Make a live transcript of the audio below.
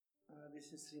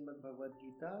this is Srimad Bhagavad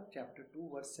Gita, chapter 2,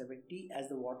 verse 70. As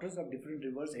the waters of different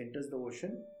rivers enters the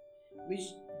ocean, which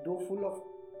though full of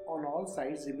on all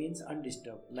sides remains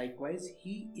undisturbed. Likewise,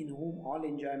 he in whom all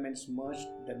enjoyments merge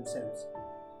themselves,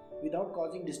 without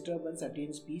causing disturbance,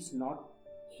 attains peace, not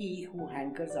he who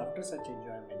hankers after such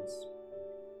enjoyments.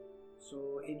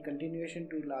 So, in continuation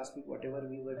to last week, whatever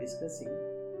we were discussing,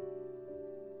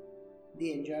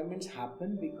 the enjoyments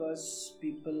happen because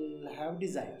people have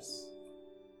desires.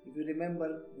 If you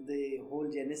remember, the whole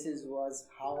genesis was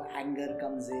how anger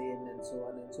comes in and so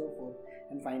on and so forth,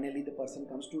 and finally the person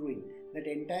comes to ruin. That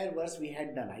entire verse we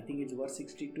had done, I think it's verse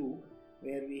 62,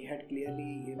 where we had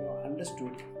clearly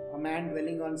understood a man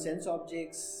dwelling on sense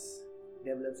objects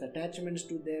develops attachments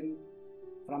to them.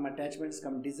 From attachments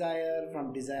come desire,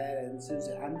 from desire ensues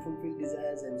unfulfilled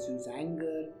desires, ensues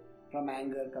anger, from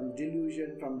anger comes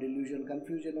delusion, from delusion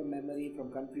confusion of memory,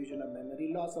 from confusion of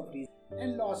memory loss of reason,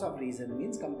 and loss of reason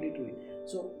means complete ruin.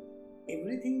 So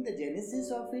everything, the genesis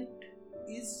of it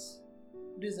is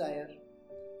desire.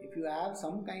 If you have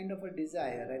some kind of a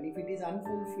desire and if it is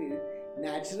unfulfilled,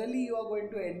 naturally you are going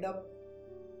to end up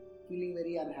feeling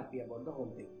very unhappy about the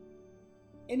whole thing.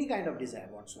 Any kind of desire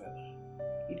whatsoever.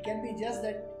 It can be just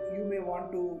that you may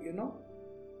want to,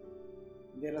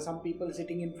 there are some people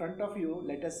sitting in front of you,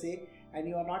 let us say, and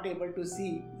you are not able to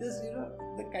see, just,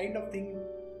 the kind of thing,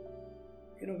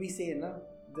 we say,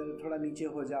 thoda niche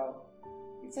ho jao.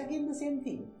 It's again the same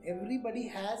thing. Everybody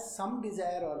has some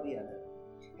desire or the other.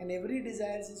 And every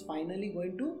desire is finally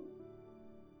going to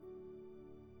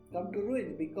come to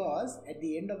ruin, because at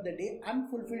the end of the day,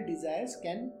 unfulfilled desires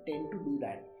can tend to do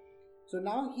that. So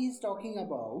now he is talking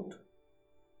about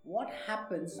what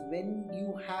happens when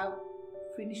you have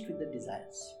finished with the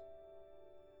desires.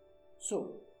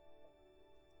 So,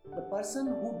 the person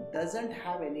who doesn't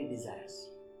have any desires,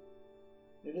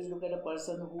 let us look at a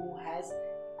person who has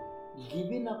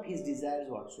given up his desires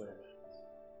whatsoever.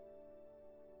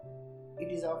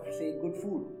 It is of, say, good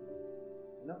food.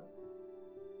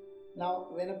 Now,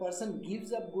 when a person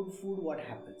gives up good food, what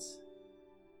happens?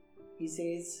 He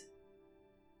says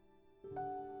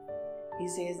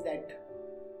that,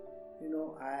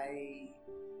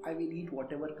 I will eat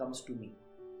whatever comes to me.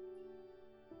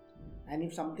 And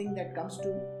if something that comes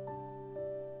to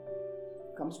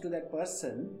that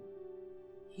person,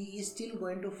 he is still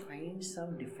going to find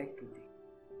some defect with it.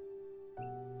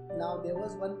 Now, there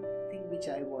was one thing which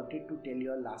I wanted to tell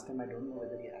you last time. I don't know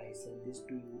whether I said this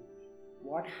to you.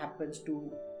 What happens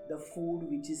to the food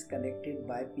which is collected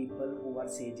by people who are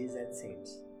sages and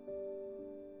saints?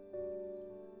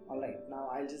 Alright, now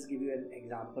I'll just give you an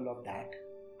example of that.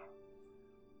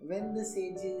 When the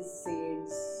sages,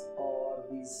 saints, or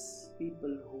these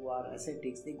people who are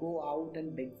ascetics, they go out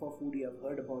and beg for food. You have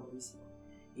heard about this.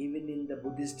 Even in the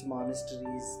Buddhist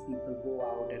monasteries, people go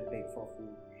out and beg for food.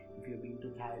 If you've been to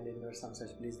Thailand or some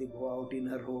such place, they go out in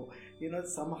a row.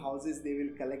 Some houses they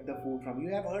will collect the food from. You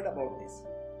have heard about this.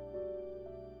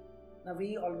 Now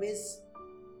we always,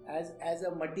 as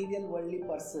a material worldly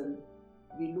person,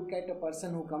 we look at a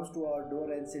person who comes to our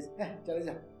door and says, chale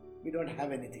ja, we don't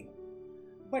have anything.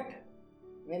 But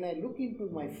when I look into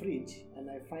my fridge and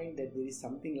I find that there is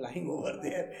something lying over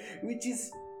there which is,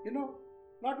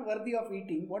 not worthy of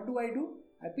eating, what do?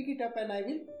 I pick it up and I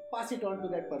will pass it on to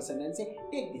that person and say,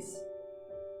 take this.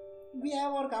 We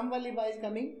have our Kamwali boys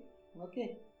coming.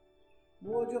 Okay.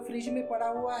 वो जो fridge में पड़ा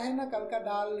हुआ है ना, कल का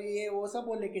दाल, ये वो सब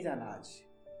वो लेके जाना आज.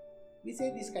 We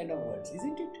say this kind of words,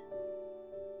 isn't it?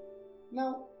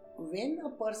 Now, when a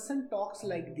person talks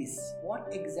like this, what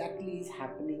exactly is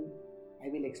happening? I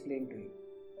will explain to you.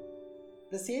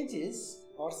 The sages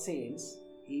or saints,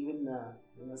 even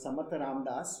Samartha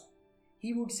Ramdas,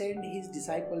 he would send his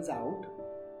disciples out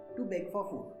to beg for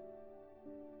food.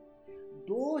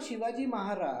 Though Shivaji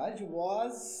Maharaj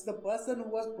was the person who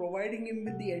was providing him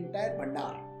with the entire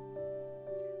bhandar,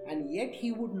 and yet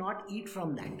he would not eat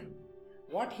from that.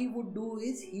 What he would do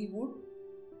is he would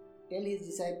tell his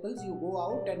disciples, you go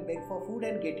out and beg for food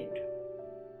and get it.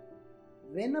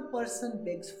 When a person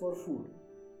begs for food,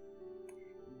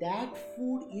 that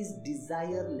food is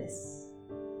desireless.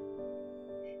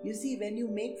 You see, when you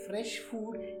make fresh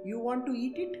food, you want to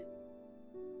eat it.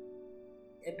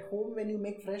 At home, when you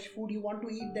make fresh food, you want to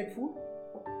eat that food.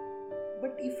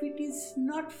 But if it is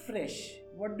not fresh,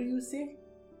 what do you say?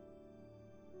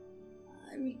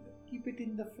 I will keep it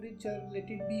in the fridge or let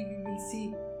it be, we will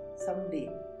see someday.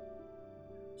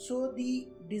 So the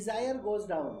desire goes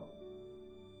down.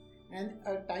 And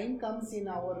a time comes in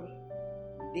our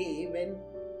day when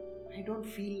I don't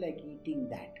feel like eating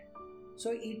that.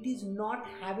 So it is not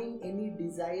having any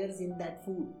desires in that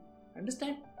food.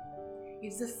 Understand?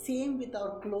 It's the same with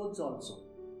our clothes also.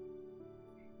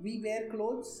 We wear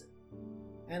clothes,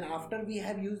 and after we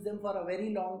have used them for a very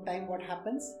long time, what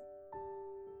happens?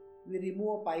 We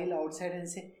remove a pile outside and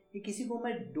say, ये किसी को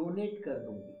मैं donate कर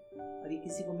दूंगी और ये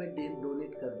किसी को मैं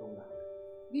donate कर दूंगा.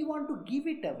 We want to give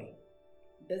it away.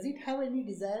 Does it have any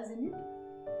desires in it?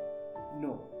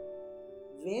 No.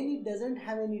 When it doesn't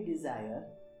have any desire,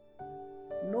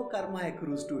 no karma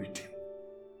accrues to it.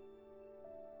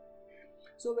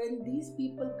 So when these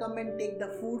people come and take the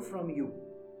food from you,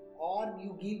 or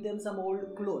you give them some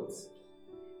old clothes,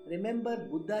 remember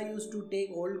Buddha used to take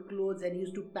old clothes and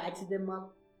used to patch them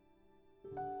up.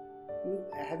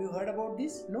 Have you heard about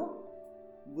this? No?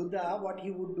 Buddha, what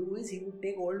he would do is he would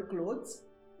take old clothes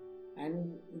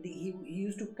and he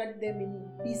used to cut them in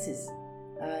pieces.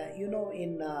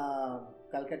 In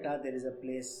Calcutta there is a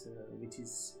place which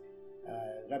is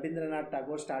Rabindranath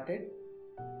Tagore started.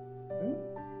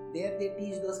 There they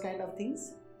teach those kind of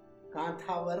things.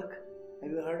 Kantha work.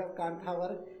 Have you heard of Kantha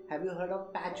work? Have you heard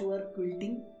of patchwork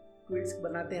quilting? Quilts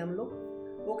बनाते हैं हम लोग.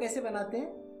 वो कैसे बनाते हैं?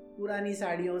 पुरानी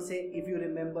साड़ियों से, if you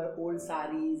remember old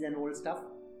saris and old stuff.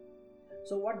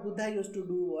 So what Buddha used to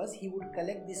do was he would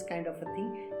collect this kind of a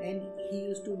thing and he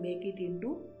used to make it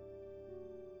into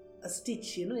a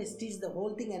stitch, stitch the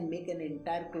whole thing and make an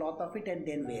entire cloth of it and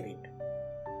then wear it.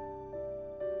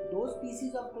 Those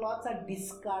pieces of cloths are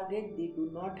discarded. They do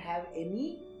not have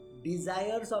any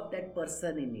desires of that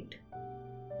person in it.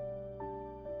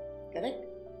 Correct?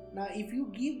 Now if you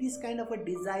give this kind of a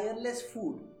desireless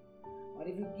food, or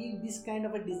if you give this kind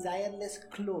of a desireless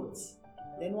clothes,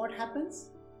 then what happens?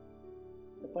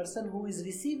 The person who is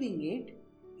receiving it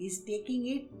is taking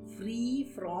it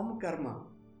free from karma.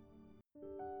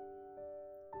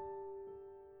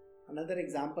 Another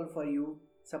example for you,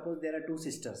 suppose there are two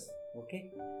sisters,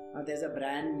 okay? Now there's a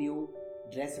brand new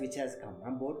dress which has come.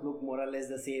 And both look more or less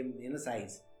the same,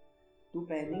 size. तू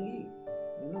पहनेगी,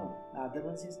 the other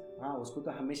one says, हाँ उसको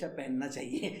तो हमेशा पहनना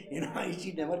चाहिए,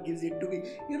 she never gives it to me.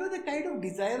 The kind of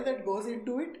desire that goes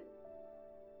into it.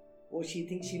 Oh, she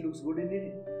thinks she looks good in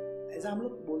it. ऐसा हम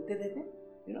लोग बोलते रहते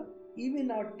हैं,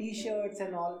 even our t-shirts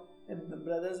and all,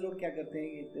 brothers लोग क्या करते हैं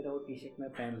कि तेरा वो t-shirt मैं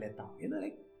पहन लेता हूँ,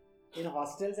 like in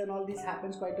hostels and all, this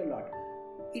happens quite a lot.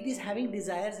 It is having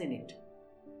desires in it,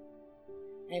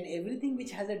 and everything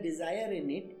which has a desire in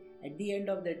it, at the end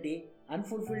of the day,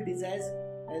 unfulfilled desires,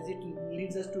 as it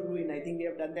leads us to ruin. I think we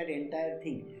have done that entire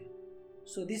thing.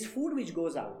 So this food which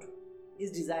goes out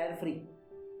is desire free.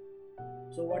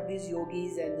 So what these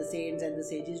yogis and the saints and the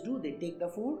sages do, they take the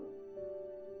food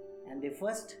and they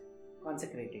first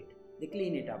consecrate it. They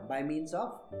clean it up by means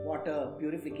of water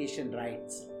purification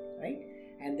rites, right?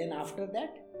 And then after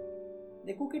that,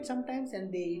 they cook it sometimes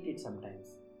and they eat it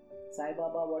sometimes. Sai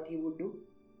Baba, what he would do,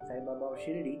 Sai Baba of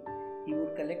Shirdi, he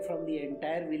would collect from the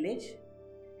entire village,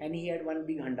 and he had one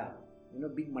big handa,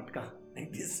 big matka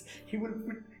like this. He would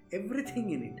put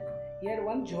everything in it. He had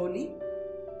one jholi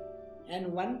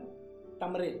and one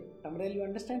tamrel. Tamrel, you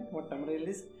understand what tamrel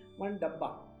is? One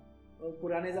dabba.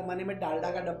 पुराने ज़माने में डालडा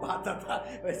का डब्बा आता था,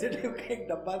 वैसे type का एक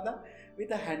डब्बा था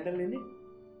with a handle in it.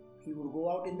 He would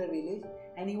go out in the village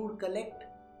and he would collect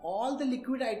all the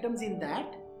liquid items in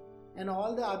that and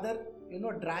all the other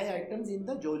dry items in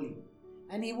the joli,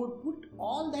 and he would put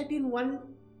all that in one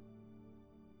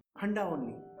handa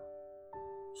only.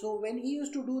 So when he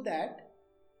used to do that,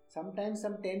 sometimes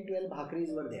some 10-12 bhakris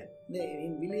were there.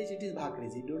 In village it is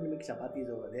bhakris, you don't make chapatis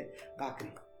over there,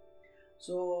 bhakri.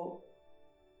 So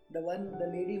the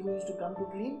lady who used to come to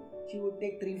clean, she would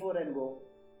take 3-4 and go.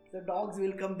 The dogs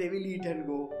will come, they will eat and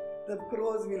go. The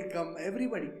crows will come,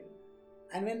 everybody.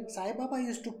 And when Sai Baba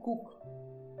used to cook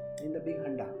in the big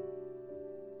handa,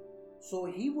 so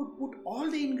he would put all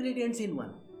the ingredients in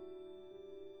one.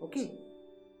 Okay?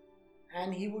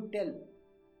 And he would tell,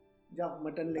 "Jao,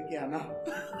 mutton leke aana."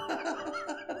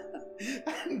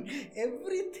 And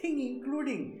everything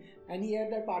including, and he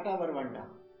had that pata varvanta,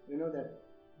 that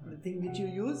the thing which you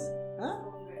use,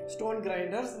 stone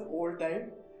grinders, old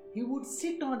time. He would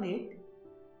sit on it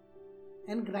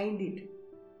and grind it.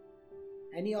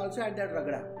 And he also had that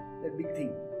ragda, that big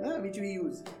thing, which we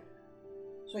use.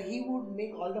 So he would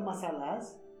make all the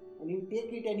masalas and he would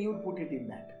take it and he would put it in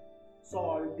that.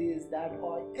 Salt, this, that,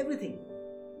 oil, everything.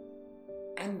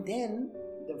 And then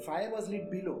the fire was lit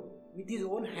below with his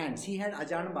own hands. He had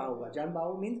Ajahn Bahu. Ajahn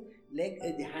Bahu means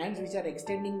the hands which are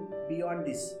extending beyond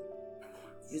this.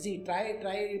 You see,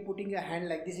 try putting your hand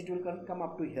like this, it will come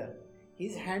up to here.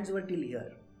 His hands were till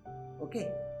here.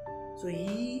 Okay. So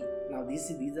now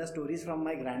these are stories from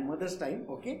my grandmother's time.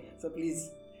 Okay. So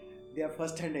please, they are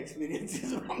first-hand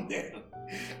experiences from there.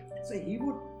 So he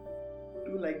would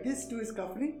do like this to his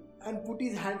kafri and put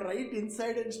his hand right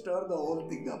inside and stir the whole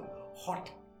thing up.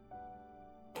 Hot.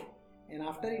 and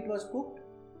after it was cooked,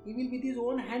 he will with his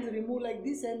own hands remove like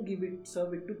this and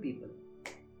serve it to people.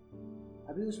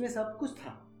 अभी उसमें सब कुछ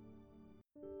था.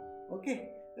 Okay,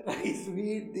 rice,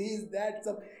 meat, this, that,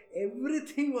 some,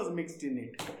 everything was mixed in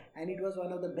it, and it was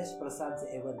one of the best prasads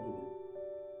ever given.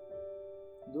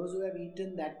 Those who have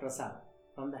eaten that prasad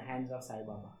from the hands of Sai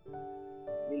Baba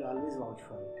will always vouch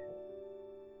for it.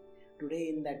 Today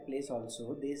in that place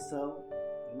also they serve,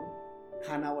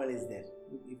 Khanawal is there.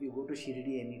 If you go to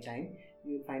Shirdi anytime,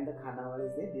 you will find the Khanawal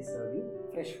is there. They serve you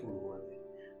fresh food over there.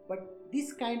 But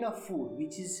this kind of food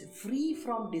which is free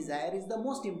from desire is the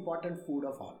most important food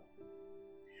of all.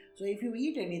 So if you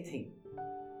eat anything,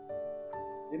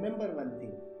 remember one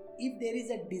thing: if there is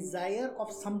a desire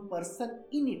of some person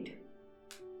in it,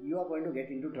 you are going to get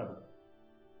into trouble.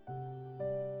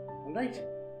 Alright?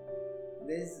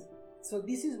 So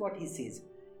this is what he says.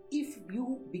 If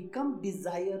you become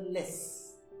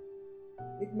desireless,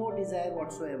 with no desire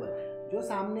whatsoever, जो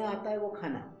सामने आता है वो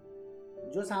खाना,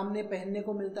 जो सामने पहनने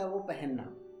को मिलता है वो पहनना,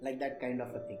 like that kind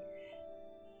of a thing.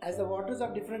 As the waters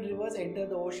of different rivers enter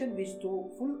the ocean, which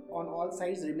though full on all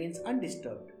sides remains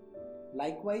undisturbed,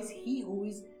 likewise he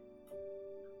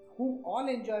whom all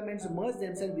enjoyments merge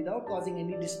themselves without causing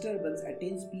any disturbance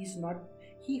attains peace, not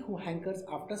he who hankers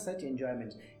after such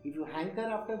enjoyments. If you hanker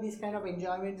after these kind of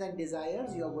enjoyments and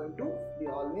desires, you are going to be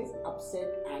always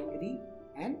upset, angry,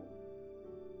 and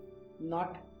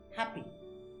not happy.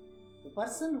 The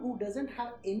person who doesn't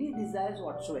have any desires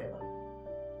whatsoever,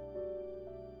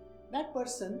 that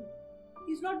person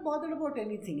is not bothered about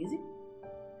anything, is it?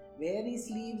 Where he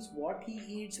sleeps, what he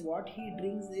eats, what he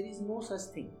drinks, there is no such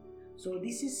thing. So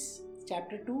this is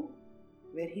chapter 2,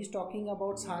 where he is talking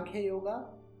about Sankhya Yoga.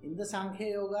 In the Sankhya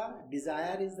Yoga,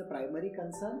 desire is the primary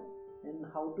concern, and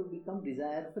how to become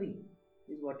desire free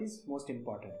is what is most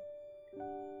important.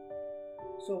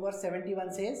 So verse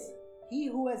 71 says, he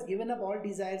who has given up all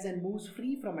desires and moves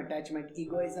free from attachment,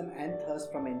 egoism and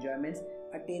thirst from enjoyments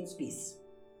attains peace.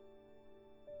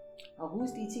 Now who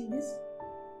is teaching this?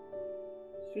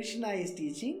 Krishna is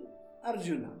teaching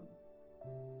Arjuna.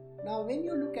 Now when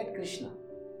you look at Krishna,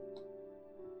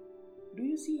 do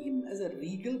you see him as a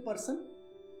regal person?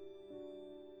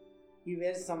 He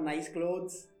wears some nice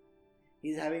clothes.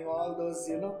 He's having all those,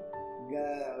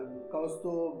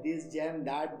 Kaustubh, this gem,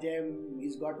 that gem.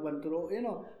 He's got one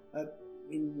throne,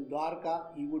 in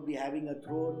Dwarka, he would be having a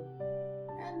throne,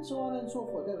 and so on and so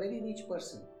forth. A very rich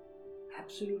person.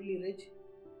 Absolutely rich.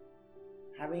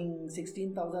 Having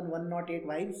 16,108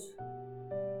 wives.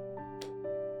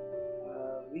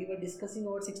 We were discussing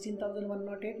about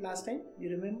 16,108 last time. You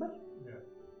remember? Yeah.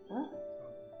 Huh?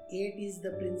 8 is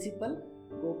the principal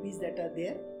gopis that are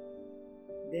there.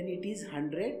 Then it is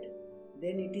 100.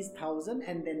 Then it is 1,000,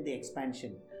 and then the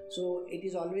expansion. So it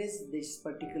is always this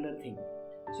particular thing.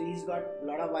 So he's got a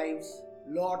lot of wives,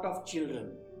 lot of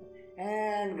children,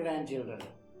 and grandchildren.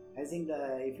 I think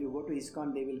if you go to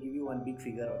ISKCON, they will give you one big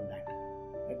figure on that.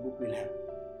 That book will have.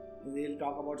 They'll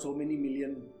talk about so many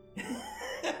million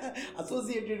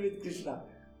associated with Krishna.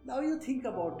 Now you think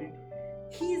about it.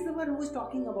 He is the one who is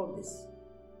talking about this.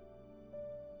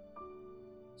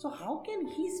 So how can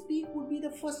he speak would be the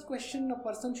first question a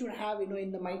person should have,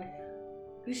 in the mind.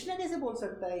 Krishna कैसे बोल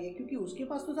सकता है ये? क्योंकि उसके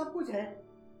पास तो सब कुछ है.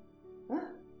 Huh?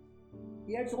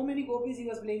 He had so many gopis he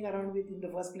was playing around with in the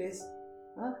first place.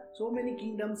 Huh? So many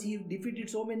kingdoms, he defeated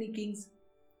so many kings.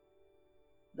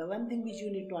 The one thing which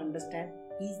you need to understand,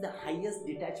 he is the highest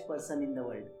detached person in the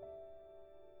world.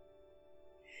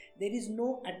 There is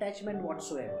no attachment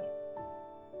whatsoever.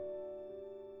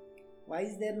 Why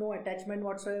is there no attachment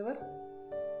whatsoever?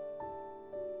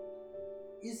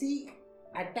 You see,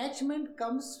 attachment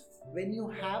comes when you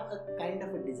have a kind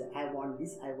of a desire. I want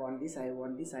this, I want this, I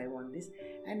want this, I want this.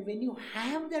 And when you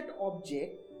have that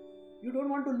object, you don't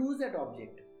want to lose that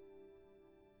object.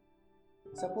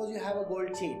 Suppose you have a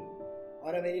gold chain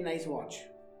or a very nice watch,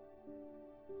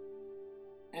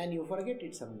 and you forget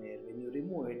it somewhere. When you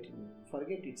remove it, you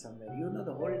forget it somewhere.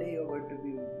 The whole day you're going to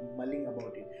be mulling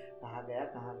about it. Kahan gaya,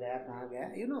 kahan gaya, kahan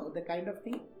gaya. The kind of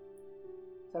thing.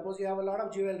 Suppose you have a lot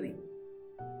of jewelry.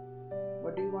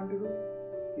 What do you want to do?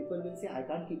 People will say, I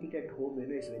can't keep it at home,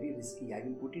 it's very risky. I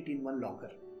will put it in one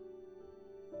locker.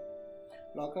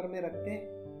 Locker में रखते हैं,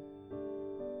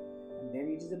 and then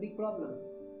it is a big problem.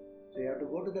 So you have to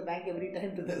go to the bank every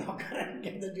time to the locker and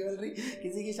get the jewelry.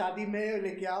 किसी की शादी में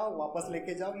लेके आओ, वापस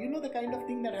लेके जाओ. The kind of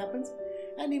thing that happens.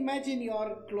 And imagine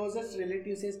your closest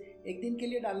relative says, एक दिन के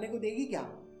लिए डालने को देगी क्या?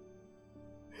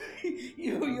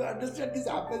 You understand this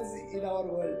happens in our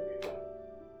world.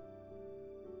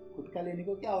 खुद का लेने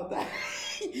को क्या होता है?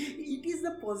 It is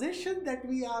the possession that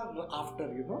we are after,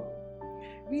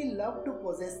 We love to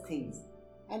possess things.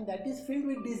 and that is filled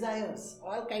with desires,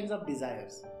 all kinds of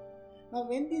desires. Now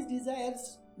when these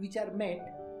desires which are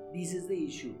met, this is the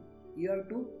issue. You have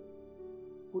to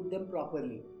put them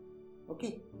properly.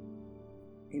 Okay?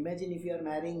 Imagine if you are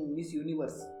marrying Miss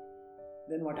Universe,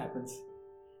 then what happens?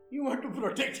 You want to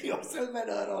protect yourself and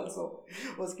her also.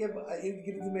 उसके इर्द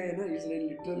गिर्द में है ना, it's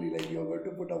literally like you are going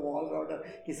to put a wall around her.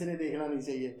 किसी ने देखना नहीं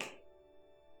चाहिए.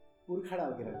 पूरा खड़ा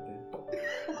होके रखते हैं.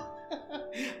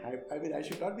 I mean, I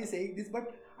should not be saying this,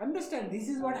 but understand, this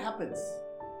is what happens.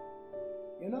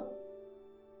 You know,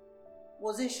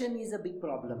 possession is a big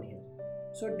problem here.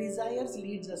 So desires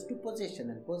leads us to possession,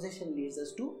 and possession leads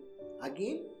us to,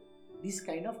 again, this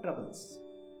kind of troubles.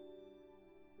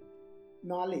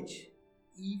 Knowledge.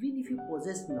 Even if you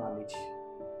possess knowledge,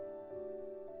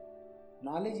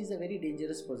 knowledge is a very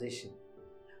dangerous possession.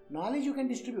 Knowledge you can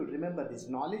distribute, remember this,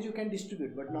 knowledge you can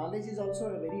distribute, but knowledge is also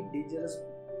a very dangerous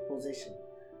possession.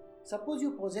 Suppose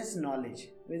you possess knowledge,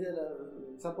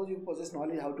 suppose you possess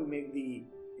knowledge how to make the,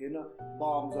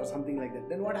 bombs or something like that,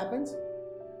 then what happens?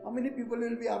 How many people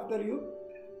will be after you?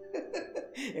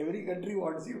 Every country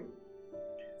wants you.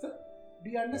 So, do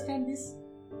you understand this?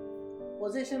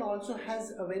 Possession also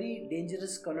has a very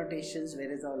dangerous connotations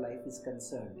whereas our life is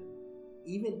concerned.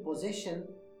 Even possession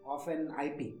of an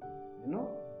IP,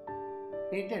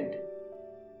 patent,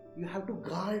 you have to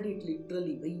guard it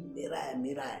literally. Bhai,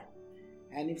 mera hai.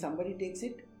 And if somebody takes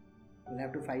it, you'll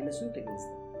have to file a suit against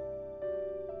them.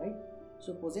 Right?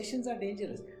 So possessions are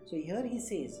dangerous. So here he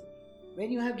says, when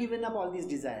you have given up all these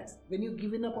desires, when you've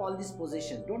given up all these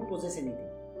possessions, don't possess anything.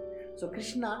 So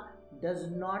Krishna does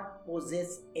not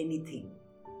possess anything.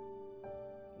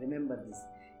 Remember this.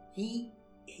 He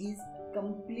is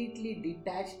completely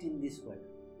detached in this world.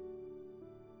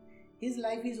 His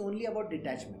life is only about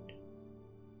detachment.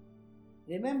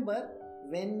 Remember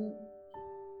when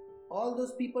all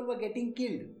those people were getting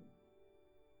killed.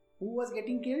 Who was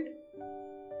getting killed?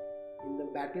 In the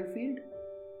battlefield?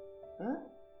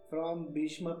 From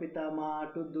Bhishma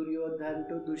Pitama to Duryodhan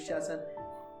to Dushasan.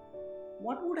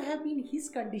 What would have been his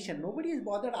condition? Nobody is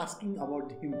bothered asking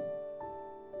about him.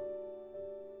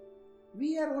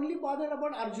 We are only bothered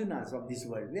about Arjunas of this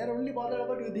world. We are only bothered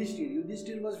about Yudhishthir.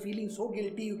 Yudhishthir was feeling so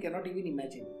guilty you cannot even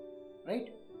imagine.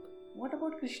 Right? What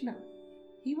about Krishna?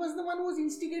 He was the one who was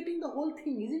instigating the whole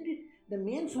thing, isn't it? The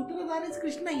main Sutradhar is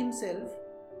Krishna himself.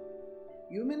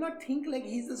 You may not think like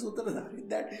he is the Sutradhar in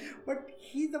that, but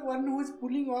he is the one who is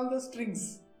pulling all the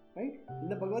strings. Right? In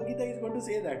the Bhagavad Gita he is going to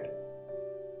say that.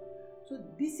 So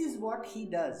this is what he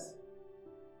does.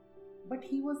 But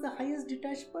he was the highest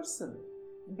detached person.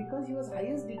 And because he was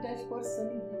highest detached person,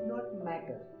 it did not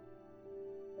matter.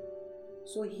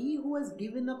 So he who has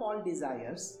given up all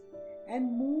desires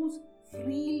and moves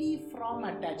freely from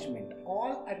attachment,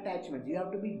 all attachments, you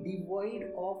have to be devoid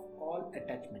of all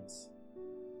attachments.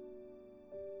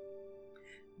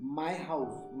 My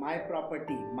house, my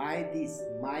property, my this,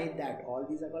 my that, all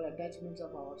these are called attachments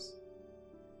of ours.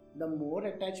 The more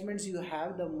attachments you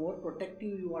have, the more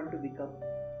protective you want to become.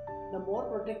 The more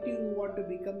protective you want to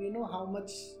become, you know how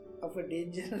much of a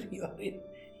danger you are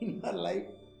in your life,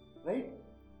 right?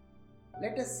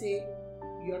 Let us say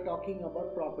you are talking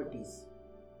about properties.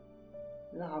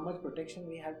 You know how much protection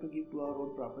we have to give to our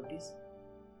own properties?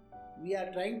 We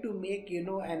are trying to make,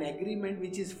 an agreement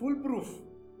which is foolproof.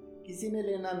 किसी ने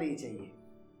लेना नहीं चाहिए.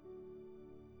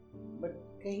 But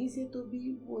कहीं से तो भी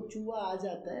वो चूहा आ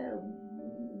जाता है,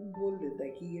 बोल देता है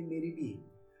कि ये मेरी भी है.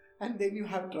 And then you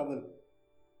have trouble.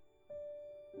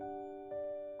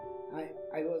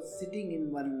 I was sitting in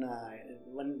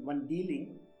one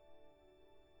dealing,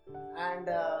 and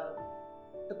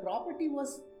the property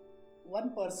was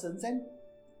one person's and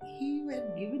he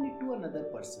had given it to another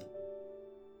person.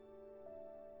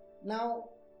 Now,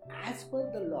 as per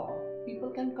the law, people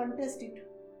can contest it.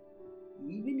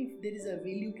 Even if there is a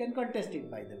will, you can contest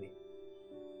it, by the way.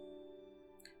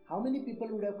 How many people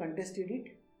would have contested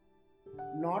it?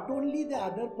 Not only the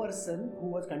other person who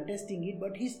was contesting it,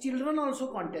 but his children also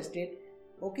contested.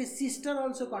 Okay, sister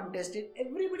also contested.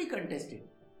 Everybody contested.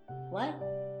 Why?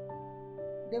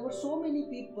 There were so many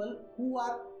people who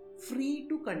are free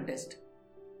to contest.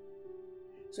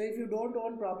 So if you don't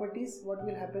own properties, what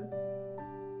will happen?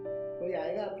 कोई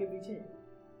आएगा आपके पीछे?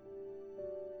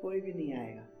 कोई भी नहीं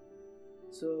आएगा.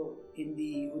 So in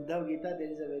the Uddhav Gita,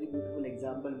 there is a very beautiful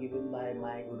example given by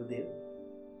my Gurudev.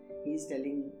 He is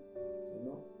telling,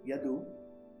 Yadu,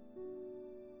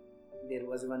 there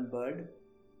was one bird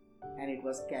and it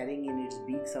was carrying in its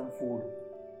beak some food.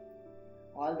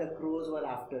 All the crows were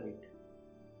after it.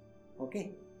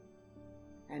 Okay?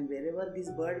 And wherever this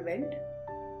bird went,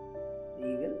 the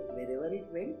eagle, wherever it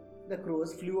went, the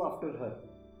crows flew after her.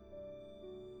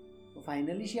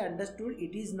 Finally she understood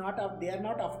it is not they are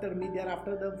not after me, they are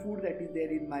after the food that is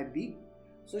there in my beak.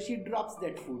 So she drops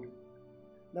that food.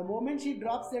 The moment she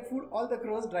drops that food, all the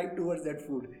crows drive towards that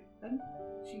food and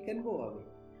she can go away.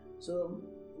 So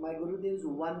my Gurudev is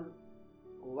one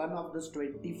of those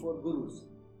 24 gurus.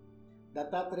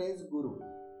 Dattatreya's guru.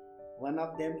 One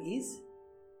of them is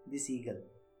this eagle,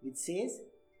 which says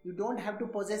you don't have to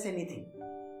possess anything.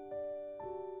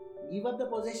 Give up the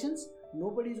possessions,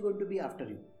 nobody is going to be after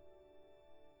you.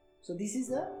 So this is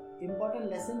an important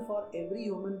lesson for every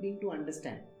human being to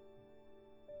understand.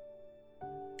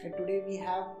 And today we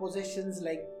have possessions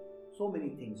like so many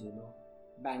things,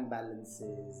 bank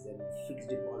balances and fixed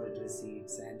deposit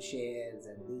receipts and shares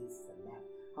and this and that.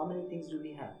 How many things do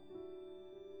we have?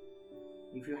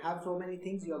 If you have so many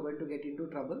things, you are going to get into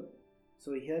trouble.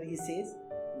 So here he says,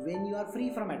 when you are free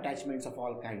from attachments of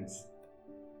all kinds.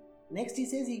 Next he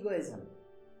says egoism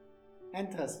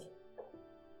and thirst.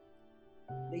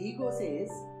 The ego says,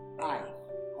 I.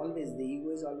 Always, the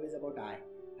ego is always about I.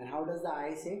 And how does the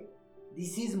I say?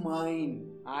 This is mine.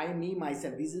 I, me,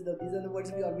 myself. These are the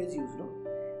words we always use, no?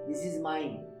 This is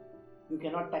mine. You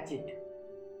cannot touch it.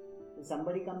 If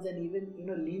somebody comes and even,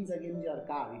 leans against your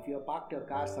car, if you have parked your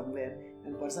car somewhere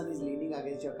and person is leaning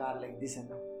against your car like this and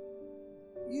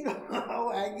you know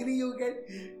how angry you get.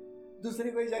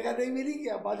 दूसरी कोई जगह नहीं मिली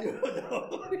क्या बाजू हो जाओ.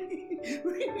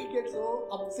 We get so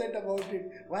upset about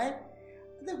it. Why?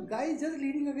 The guy is just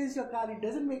leaning against your car. It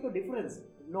doesn't make a difference.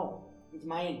 No, it's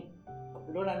mine.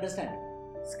 You don't understand.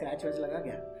 Scratch was laga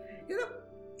gaya.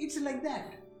 It's like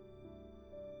that.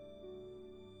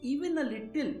 Even a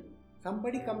little,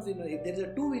 somebody comes in, if there is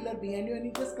a two-wheeler behind you and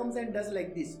he just comes and does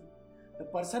like this, the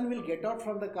person will get out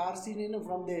from the car seat,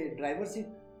 from the driver's seat.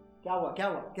 Kya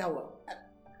hua?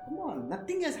 Come on,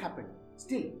 nothing has happened.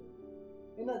 Still,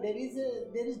 there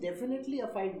is definitely a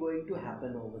fight going to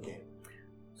happen over there.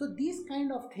 So these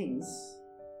kind of things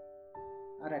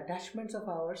are attachments of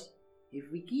ours.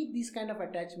 If we keep these kind of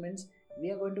attachments,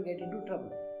 we are going to get into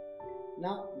trouble.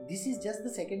 Now, this is just the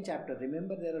second chapter.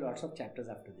 Remember, there are lots of chapters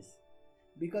after this.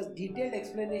 Because detailed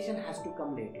explanation has to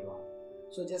come later on.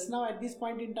 So just now at this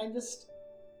point in time, just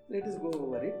let us go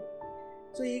over it.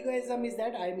 So egoism is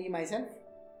that I, me, myself.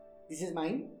 This is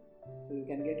mine. So you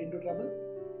can get into trouble.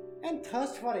 And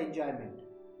thirst for enjoyment.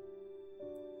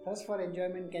 Thirst for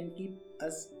enjoyment can keep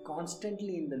us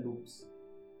constantly in the loops.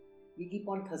 We keep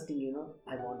on thirsting,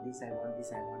 I want this, I want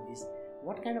this, I want this.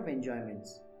 What kind of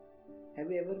enjoyments? Have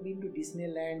you ever been to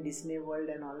Disneyland, Disney World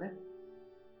and all that?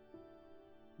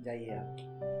 Jaiye.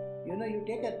 You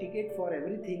take a ticket for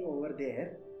everything over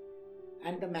there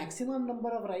and the maximum number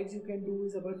of rides you can do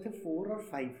is about 4 or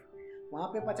 5. वहाँ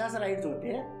पे 50 rides होते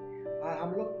हैं और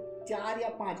हम लोग 4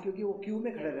 या 5 क्योंकि वो क्यू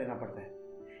में खड़े रहना पड़ता है.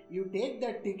 You take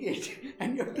that ticket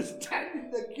and you have to stand in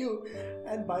the queue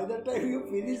and by the time you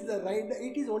finish the ride,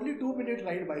 it is only 2-minute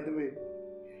ride by the way.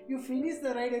 You finish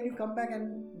the ride and you come back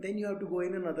and then you have to go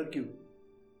in another queue.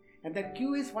 And that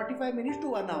queue is 45 minutes to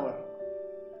 1 hour.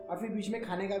 और फिर बीच में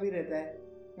खाने का भी रहता है,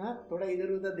 हाँ, थोड़ा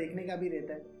इधर उधर देखने का भी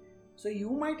रहता है. So you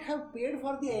might have paid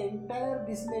for the entire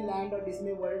Disneyland or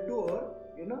Disney World tour,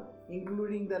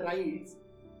 including the rides.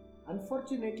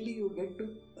 Unfortunately, you get to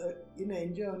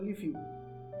enjoy only few.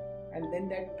 And then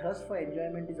that thirst for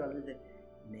enjoyment is always there.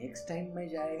 Next time मैं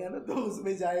जाएगा ना तो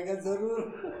उसमें जाएगा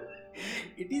ज़रूर.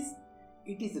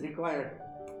 It is required.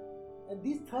 And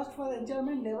this thirst for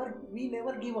enjoyment we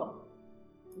never give up.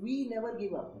 We never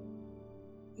give up.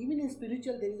 Even in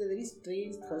spiritual, there is a very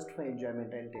strange thirst for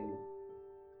enjoyment. I'll tell you.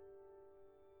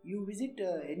 You visit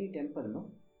any temple, no?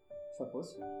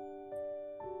 Suppose.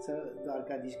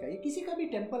 Dwarkadhish का, या किसी का भी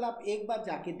temple आप एक बार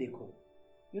जाके देखो.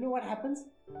 You know what happens?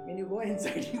 When you go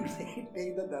inside, you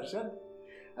take the darshan.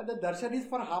 And the darshan is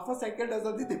for half a second or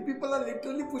something. The people are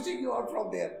literally pushing you out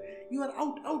from there. You are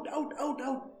out.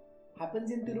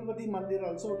 Happens in Tirupati Mandir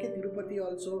also. Okay, Tirupati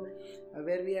also,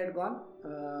 where we had gone.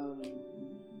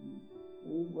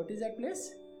 What is that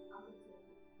place?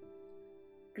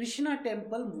 Krishna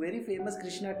temple, very famous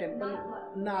Krishna temple.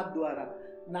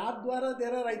 Nathdwara,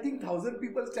 there are I think 1,000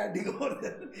 people standing over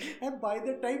there. And by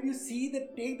the time you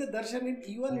take the darshan,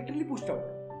 you are literally pushed out.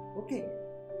 Okay.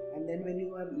 And then when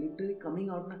you are literally coming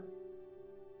out,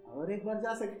 और एक बार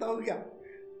जा सकता हूँ क्या?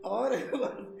 और एक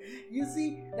बार. You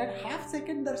see, that half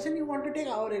second darshan you want to take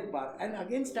और एक बार. And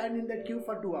again stand in that queue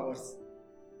for 2 hours.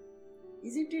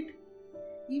 Isn't it?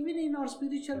 Even in our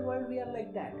spiritual world, we are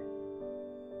like that.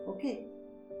 Okay.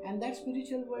 And that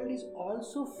spiritual world is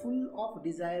also full of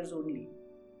desires only.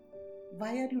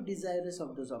 Why are you desirous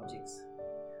of those objects?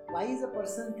 Why is a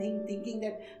person thinking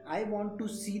that I want to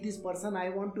see this person, I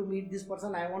want to meet this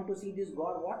person, I want to see this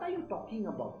God? What are you talking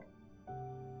about?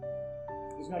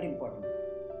 It's not important.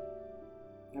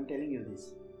 I'm telling you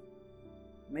this.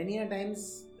 Many a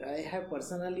times I have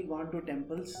personally gone to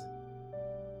temples.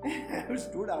 I have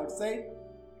stood outside,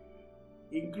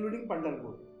 including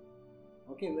Pandharpur.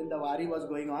 Okay, when the Wari was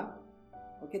going on.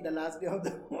 Okay, the last day of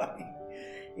the Wari,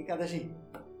 Ekadashi.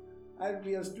 And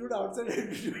we have stood outside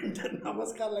and to enter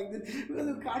Namaskar like this because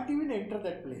you can't even enter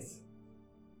that place.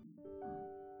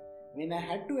 When I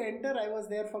had to enter, I was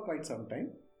there for quite some time,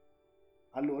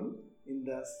 alone in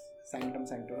the sanctum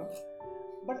sanctorum.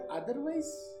 But otherwise,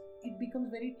 it becomes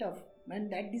very tough,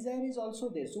 and that desire is also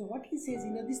there. So what he says,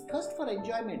 this thirst for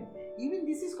enjoyment, even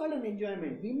this is called an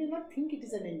enjoyment. We may not think it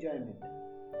is an enjoyment.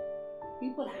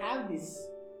 People have this.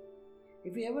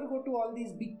 If you ever go to all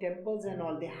these big temples and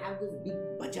all, they have this big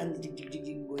bhajans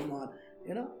going on,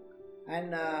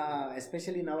 and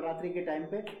especially Navratri के time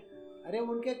पे, अरे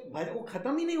उनके वो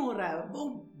खत्म ही नहीं हो रहा है, वो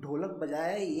ढोलक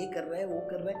बजाया है, ये कर रहा है, वो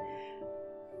कर रहा है,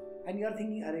 and you are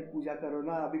thinking, अरे पूजा करो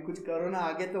ना, अभी कुछ करो ना,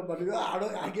 आगे तो बढ़ो,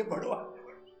 आगे बढ़ो,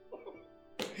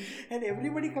 and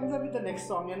everybody comes up with the next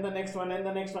song and the next one and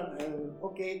the next one.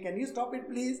 Okay, can you stop it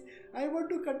please? I want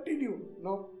to continue.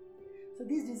 No. So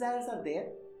these desires are there.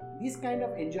 These kind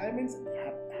of enjoyments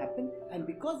happen, and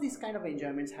because these kind of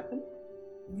enjoyments happen,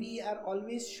 we are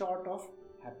always short of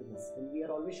happiness, and we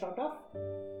are always short of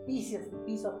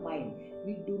peace of mind.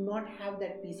 We do not have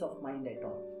that peace of mind at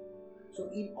all. So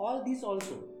in all this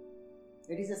also,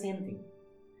 it is the same thing.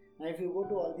 Now if you go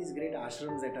to all these great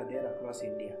ashrams that are there across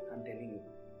India, I'm telling you,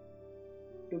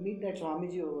 to meet that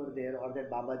Swamiji over there or that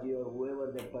Babaji or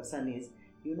whoever that person is,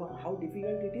 you know how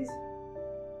difficult it is.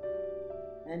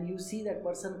 And you see that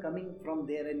person coming from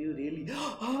there and you really,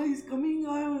 he's coming,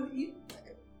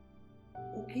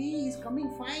 okay, he's coming,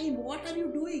 fine, what are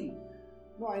you doing?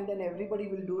 No, and then everybody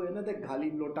will do, the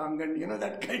Ghali Lotangan,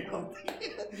 that kind of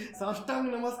thing. Sashtang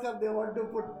Namaskar they want to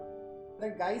put.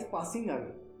 That guy is passing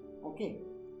away, okay.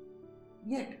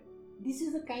 Yet, this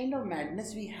is the kind of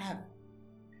madness we have.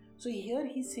 So here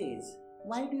he says,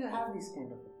 why do you have this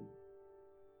kind of a thing?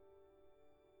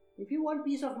 If you want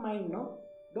peace of mind,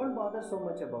 don't bother so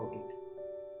much about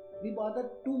it. We bother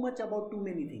too much about too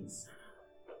many things.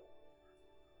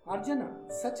 Arjuna,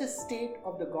 such a state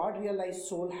of the God-realized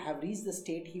soul have reached the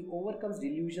state he overcomes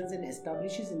delusions and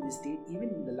establishes in this state, even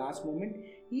in the last moment,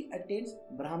 he attains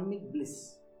Brahmic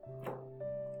bliss.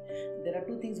 There are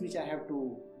two things which I have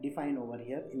to define over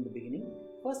here in the beginning.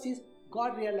 First is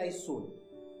God-realized soul.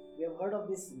 We have heard of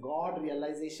this God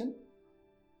realization.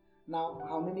 Now,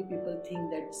 how many people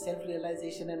think that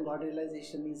self-realization and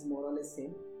God-realization is more or less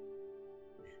same?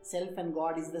 Self and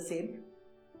God is the same?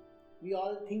 We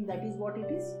all think that is what it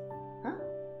is? Huh?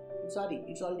 Sorry,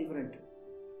 it's all different.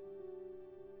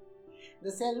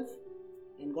 The self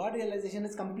and God realization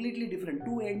is completely different.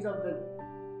 Two ends of the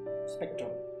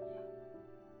spectrum.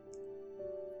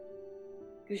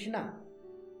 Krishna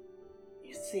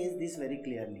says this very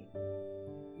clearly.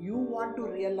 You want to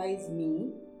realize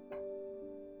me,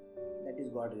 that is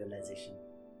God realization.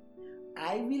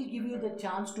 I will give you the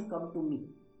chance to come to me.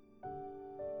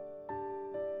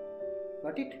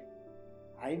 Got it?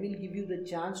 I will give you the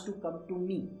chance to come to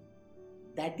me.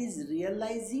 That is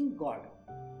realizing God.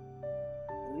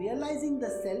 Realizing the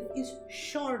self is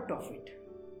short of it.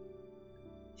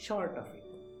 Short of it.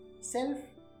 Self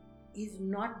is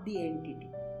not the entity.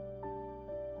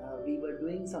 We were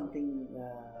doing something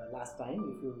last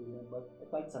time, if you remember,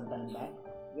 quite some time back,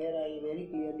 where I very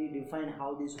clearly define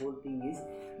how this whole thing is.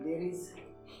 There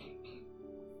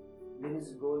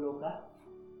is Goloka,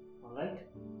 alright?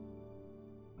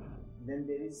 Then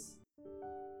there is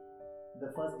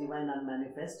the first divine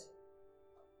unmanifest,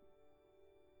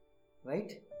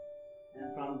 right?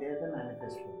 And from there the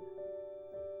manifest world.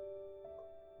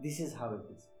 This is how it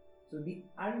is. So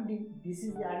this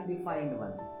is the undefined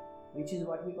one, which is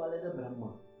what we call as a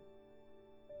Brahma.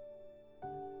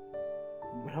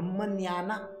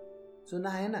 Brahmanyana. Suna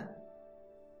hai na?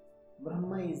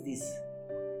 Brahma is this.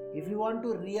 If you want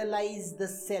to realize the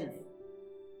self,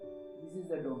 this is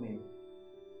the domain.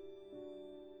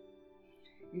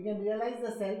 You can realize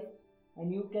the self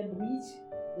and you can reach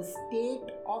the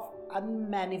state of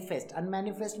unmanifest.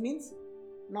 Unmanifest means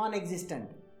non-existent.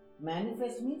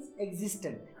 Manifest means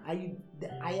existent. I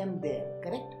am there,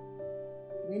 correct?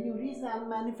 When you reach the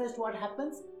unmanifest, what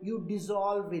happens? You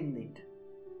dissolve in it.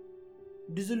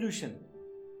 Dissolution.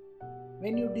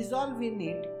 When you dissolve in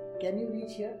it, can you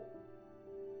reach here?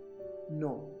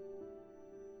 No.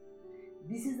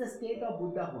 This is the state of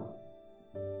Buddhahood.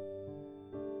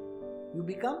 You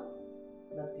become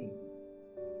nothing.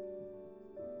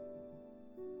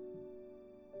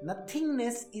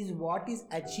 Nothingness is what is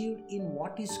achieved in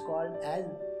what is called as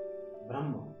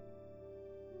Brahma.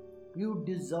 You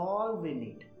dissolve in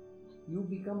it. You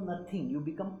become nothing. You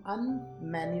become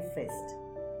unmanifest.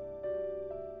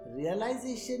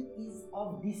 Realization is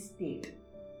of this state.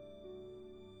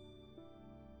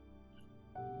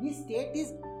 This state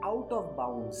is out of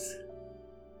bounds.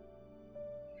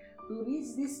 To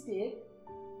reach this state,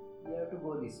 you have to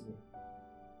go this way.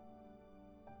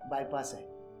 Bypass it.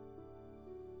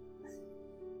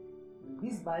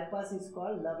 This bypass is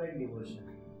called love and devotion.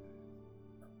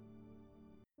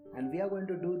 And we are going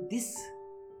to do this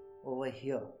over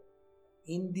here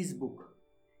in this book,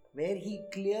 where he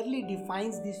clearly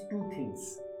defines these two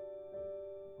things.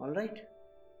 Alright?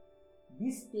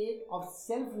 This state of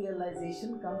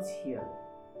self-realization comes here.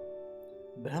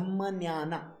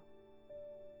 Brahmanyana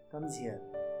comes here.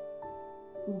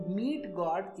 To meet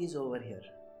God is over here.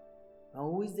 Now,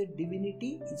 who is the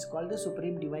divinity? It's called the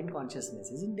Supreme Divine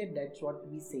Consciousness. Isn't it? That's what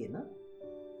we say, na?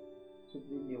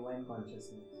 Supreme Divine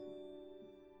Consciousness.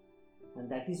 And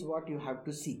that is what you have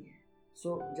to see.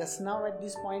 So, just now at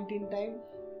this point in time,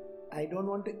 I don't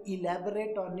want to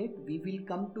elaborate on it. We will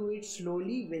come to it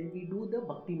slowly when we do the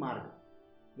Bhakti Marga.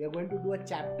 We are going to do a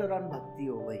chapter on Bhakti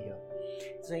over here.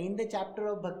 So, in the chapter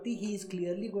of Bhakti, he is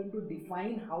clearly going to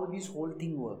define how this whole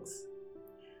thing works.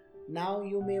 Now,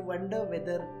 you may wonder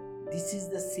whether this is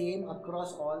the same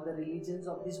across all the religions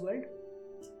of this world.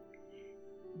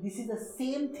 This is the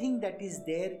same thing that is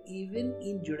there even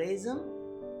in Judaism,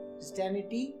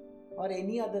 Christianity, or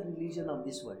any other religion of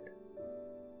this world.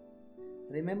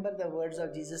 Remember the words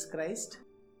of Jesus Christ?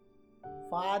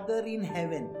 Father in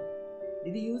heaven.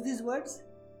 Did he use these words?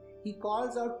 He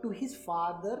calls out to his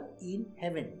Father in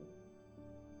heaven.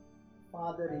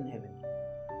 Father in heaven.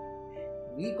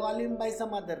 We call him by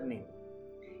some other name.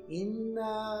 In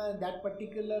that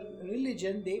particular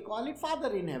religion, they call it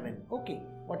Father in heaven. Okay,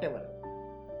 whatever.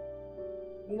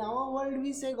 In our world,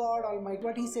 we say God Almighty.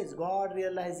 What he says, God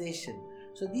realization.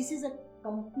 So this is a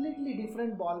completely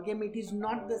different ballgame. It is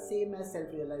not the same as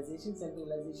self-realization.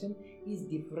 Self-realization is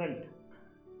different.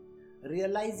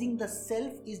 Realizing the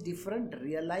self is different.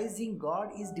 Realizing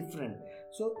God is different.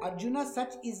 So Arjuna,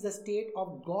 such is the state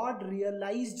of God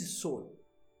realized soul.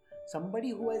 Somebody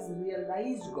who has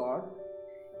realized God.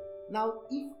 Now,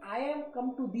 if I have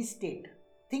come to this state,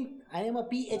 think I am a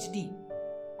PhD,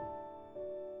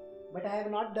 but I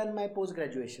have not done my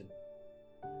post-graduation.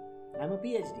 I am a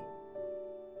PhD.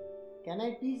 Can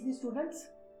I teach the students?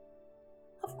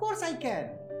 Of course I can.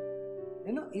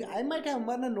 You know, I might have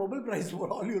won a Nobel Prize for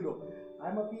all you know. I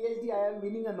am a PhD, I am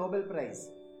winning a Nobel Prize.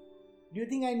 Do you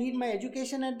think I need my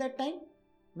education at that time?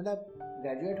 मतलब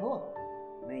graduate हो?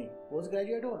 नहीं.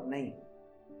 Post-graduate हो? नहीं.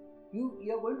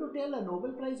 You are going to tell a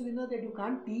Nobel Prize winner that you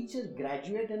can't teach a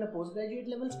graduate and a postgraduate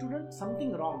level student?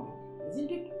 Something wrong,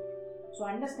 isn't it? So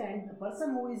understand, the person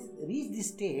who is reached this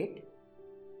state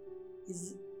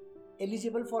is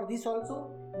eligible for this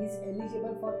also, is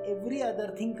eligible for every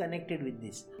other thing connected with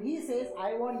this. He says,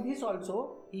 I want this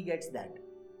also, he gets that.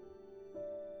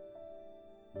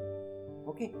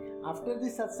 Okay, after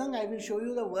this satsang, I will show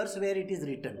you the verse where it is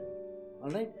written.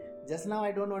 Alright, just now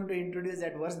I don't want to introduce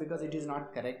that verse because it is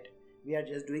not correct. We are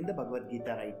just doing the Bhagavad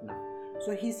Gita right now.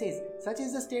 So he says, such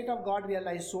is the state of God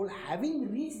realized soul.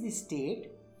 Having reached this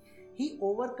state, he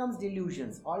overcomes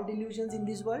delusions. All delusions in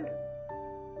this world.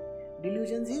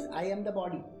 Delusions is, I am the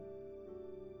body.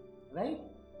 Right?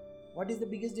 What is the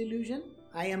biggest delusion?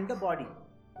 I am the body.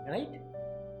 Right?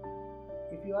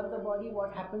 If you are the body,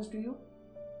 what happens to you?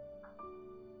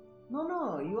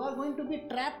 No, you are going to be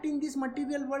trapped in this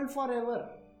material world forever.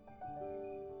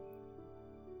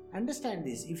 Understand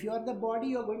this. If you are the body,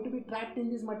 you are going to be trapped in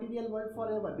this material world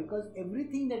forever, because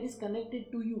everything that is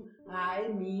connected to you, I,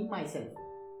 me, myself,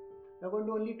 we are going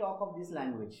to only talk of this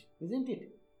language, isn't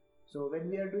it? So when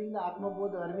we are doing the Atma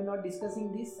Bodha, are we not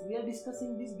discussing this? We are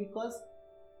discussing this because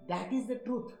that is the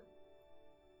truth.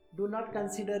 Do not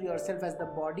consider yourself as the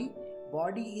body.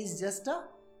 Body is just a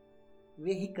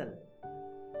vehicle.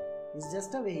 It's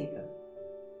just a vehicle.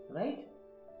 Right?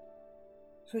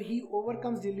 So he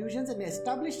overcomes delusions, and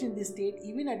established in this state,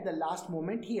 even at the last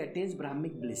moment, he attains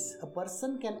Brahmic bliss. A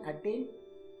person can attain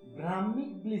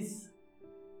Brahmic bliss.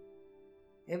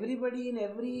 Everybody in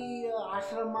every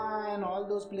ashrama and all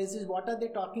those places, what are they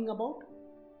talking about?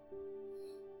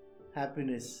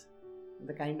 Happiness.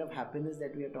 The kind of happiness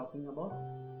that we are talking about.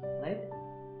 Right?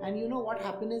 And you know what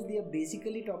happiness they are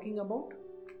basically talking about?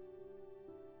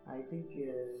 I think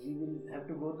we will have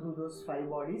to go through those 5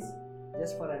 bodies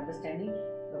just for understanding.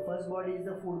 The first body is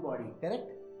the food body, correct?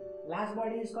 Last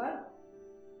body is called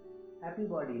happy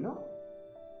body, no?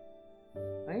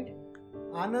 Right?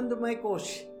 Anandamay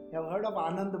Kosh. You have heard of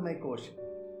Anandamay Kosh.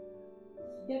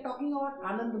 They are talking about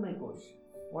Anandamay Kosh.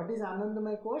 What is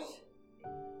Anandamaya Kosh?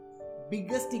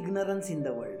 Biggest ignorance in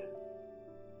the world.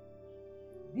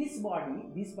 This body,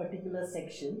 this particular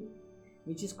section,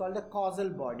 which is called the causal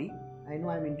body. I know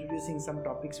I'm introducing some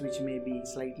topics which may be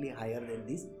slightly higher than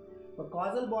this. But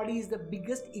causal body is the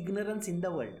biggest ignorance in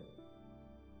the world.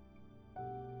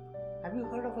 Have you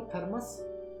heard of a thermos?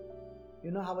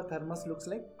 You know how a thermos looks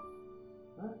like?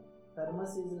 Thermos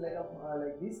is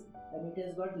like this, and it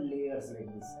has got layers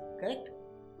like this, correct?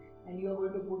 And you are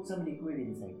going to put some liquid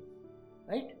inside,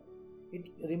 right?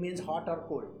 It remains hot or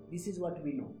cold. This is what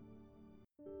we know.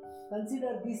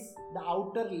 Consider this, the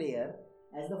outer layer,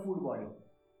 as the food body.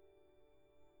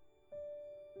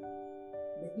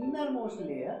 The innermost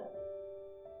layer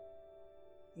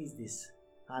is this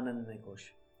Anandamaya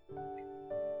Kosh.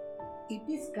 It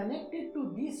is connected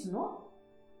to this, no?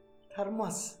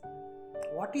 Thermos.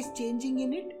 What is changing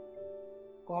in it?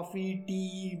 Coffee,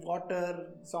 tea, water,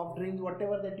 soft drinks,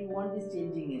 whatever that you want is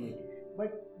changing in it.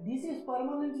 But this is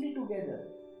permanently together.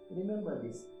 Remember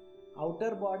this.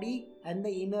 Outer body and the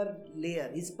inner layer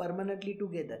is permanently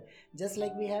together. Just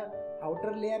like we have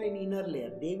outer layer and inner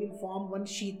layer. They will form one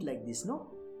sheath like this, no?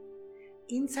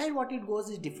 Inside what it goes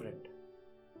is different.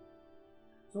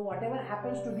 So whatever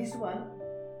happens to this one,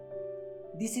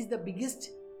 this is the biggest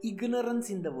ignorance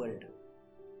in the world.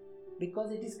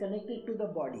 Because it is connected to the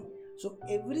body. So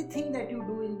everything that you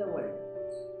do in the world,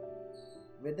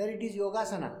 whether it is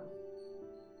yogasana,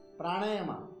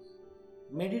 pranayama,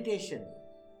 meditation,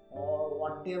 or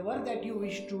whatever that you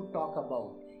wish to talk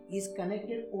about, is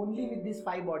connected only with these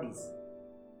 5 bodies.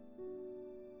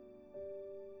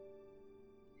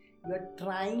 You are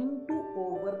trying to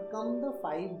overcome the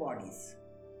 5 bodies.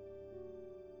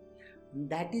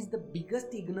 That is the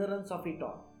biggest ignorance of it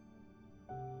all.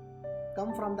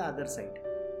 Come from the other side.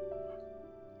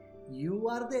 You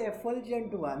are the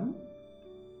effulgent one,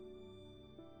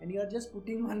 and you are just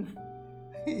putting one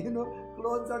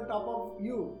clothes on top of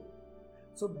you.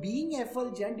 So being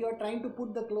effulgent, you are trying to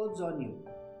put the clothes on you.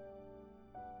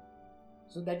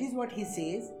 So that is what he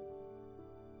says.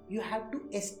 You have to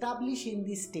establish in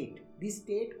this state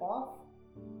of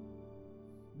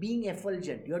being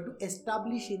effulgent. You have to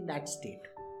establish in that state.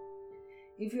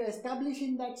 If you establish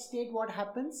in that state, what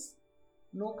happens?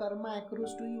 No karma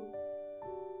accrues to you.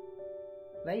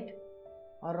 Right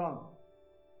or wrong?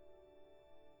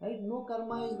 Right? No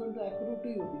karma is going to accrue to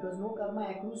you because no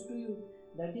karma accrues to you.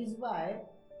 That is why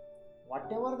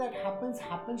whatever that happens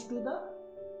to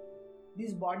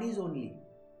these bodies only.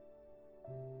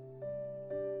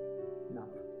 Now,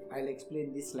 I'll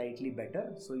explain this slightly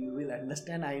better so you will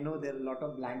understand. I know there are a lot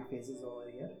of blank faces over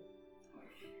here.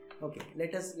 Okay,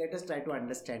 let us try to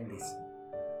understand this.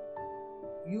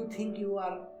 You think you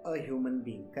are a human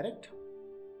being, correct?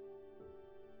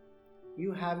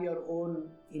 You have your own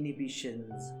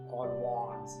inhibitions or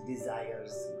wants,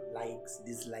 desires, likes,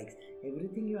 dislikes,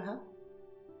 everything you have.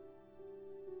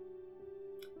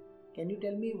 Can you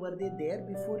tell me, were they there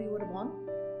before you were born?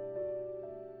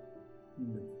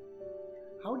 No.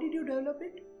 How did you develop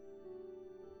it?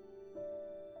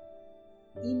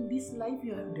 In this life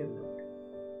you have developed.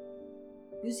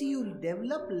 You see, you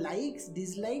develop likes,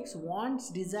 dislikes, wants,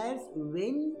 desires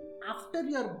when after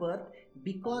your birth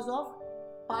because of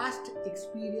past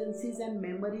experiences and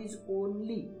memories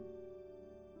only.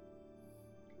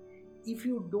 If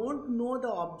you don't know the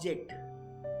object,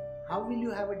 how will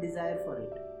you have a desire for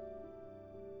it?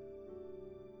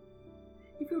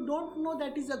 If you don't know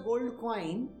that is a gold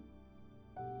coin,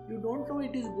 you don't know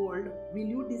it is gold, will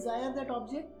you desire that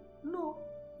object? No,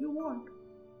 you won't.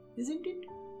 Isn't it?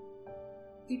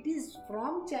 It is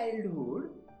from childhood,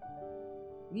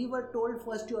 we were told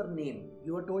first your name.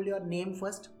 You were told your name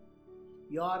first.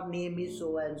 Your name is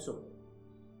so and so.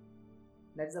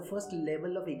 That's the first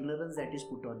level of ignorance that is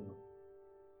put on you.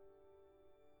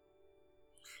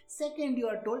 Second, you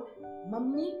are told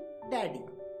mummy, daddy.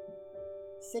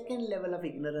 Second level of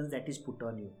ignorance that is put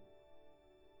on you.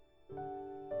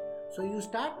 So you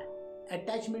start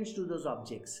attachments to those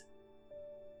objects.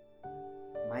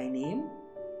 My name,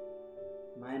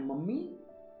 my mummy,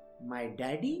 my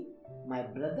daddy, my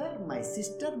brother, my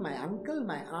sister, my uncle,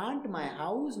 my aunt, my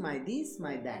house, my this,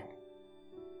 my that.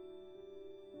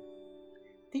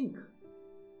 Think.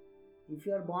 If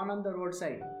you are born on the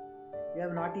roadside, you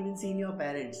have not even seen your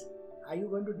parents, are you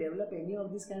going to develop any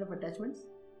of these kind of attachments?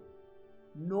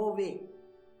 No way.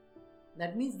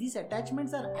 That means these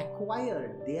attachments are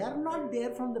acquired. They are not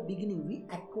there from the beginning. We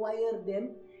acquire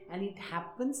them, and it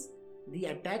happens. The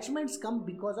attachments come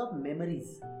because of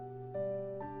memories.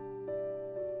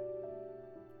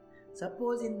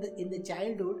 Suppose in the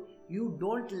childhood you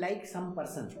don't like some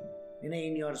person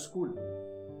in your school.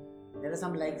 There are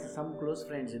some likes, some close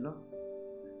friends,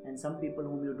 and some people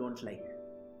whom you don't like.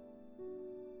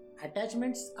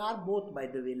 Attachments are both, by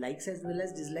the way, likes as well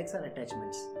as dislikes are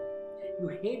attachments. You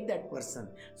hate that person.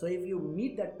 So if you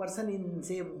meet that person in,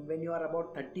 say, when you are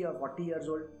about 30 or 40 years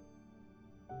old,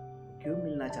 क्यों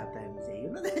मिलना चाहता है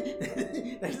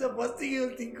मुझे? That's the first thing you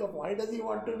will think of. Why does he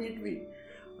want to meet me?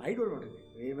 I don't know.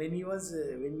 When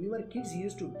we were kids, he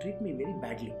used to treat me very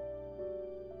badly.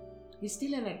 It's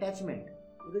still an attachment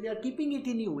because you are keeping it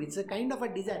in you. It's a kind of a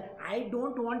desire. I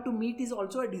don't want to meet is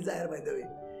also a desire, by the way.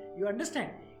 You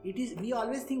understand? It is. We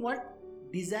always think what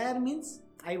desire means.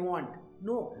 I want.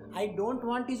 No, I don't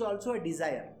want is also a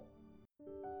desire.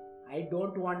 I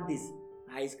don't want this.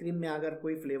 Ice cream में अगर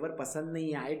कोई flavour पसंद नहीं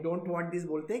है, I don't want this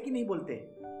बोलते हैं कि नहीं बोलते?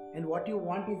 And what you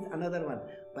want is another one.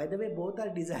 By the way, both are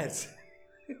desires.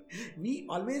 We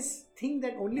always think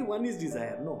that only one is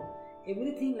desire. No,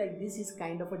 everything like this is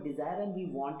kind of a desire, and we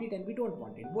want it and we don't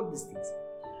want it, both these things.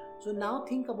 So now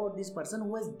think about this person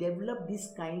who has developed this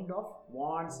kind of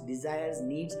wants, desires,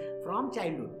 needs from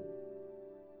childhood.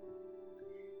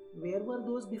 Where were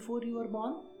those before you were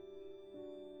born?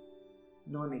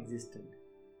 Non-existent.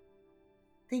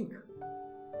 Think.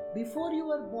 Before you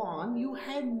were born, you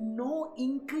had no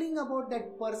inkling about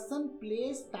that person,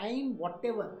 place, time,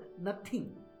 whatever. Nothing.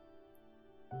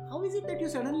 How is it that you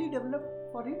suddenly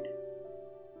developed for it?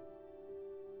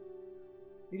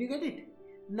 Did you get it?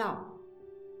 Now,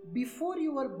 before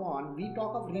you were born, we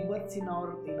talk of rebirths in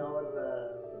our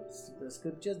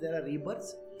scriptures. There are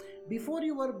rebirths. Before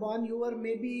you were born, you were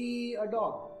maybe a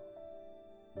dog.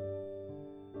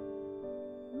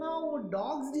 Now,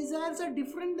 dogs' desires are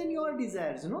different than your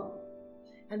desires,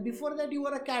 And before that, you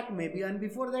were a cat, maybe, and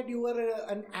before that, you were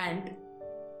an ant,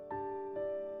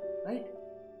 right?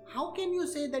 How can you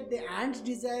say that the ant's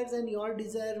desires and your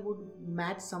desire would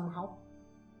match somehow?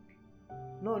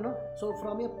 No. So,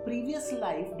 from your previous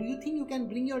life, do you think you can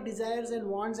bring your desires and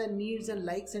wants and needs and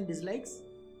likes and dislikes?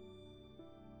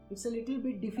 It's a little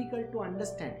bit difficult to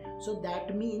understand. So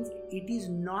that means it is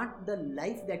not the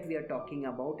life that we are talking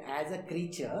about as a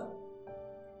creature.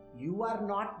 You are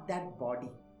not that body.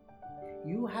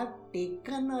 You have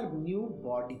taken a new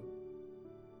body.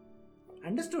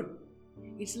 Understood?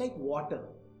 It's like water.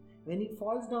 When it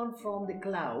falls down from the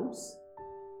clouds,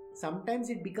 sometimes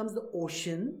it becomes the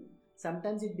ocean,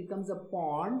 sometimes it becomes a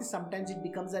pond, sometimes it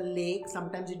becomes a lake,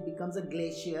 sometimes it becomes a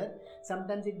glacier,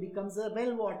 sometimes it becomes a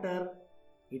well water.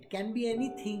 It can be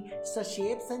anything. So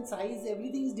shapes and size,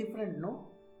 everything is different, no?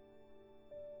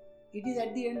 It is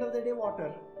at the end of the day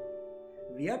water.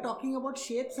 We are talking about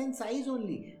shapes and size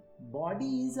only.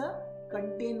 Body is a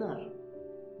container.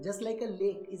 Just like a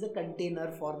lake is a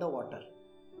container for the water.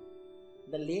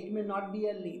 The lake may not be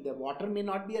a lake. The water may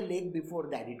not be a lake before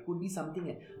that. It could be something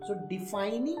else. So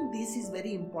defining this is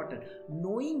very important.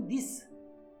 Knowing this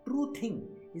true thing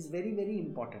is very, very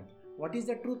important. What is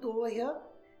the truth over here?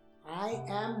 I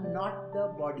am not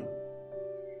the body.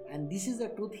 And this is the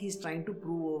truth he is trying to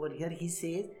prove over here. He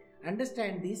says,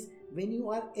 understand this, when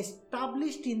you are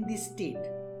established in this state,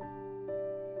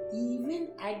 even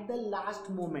at the last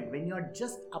moment, when you are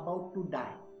just about to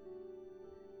die,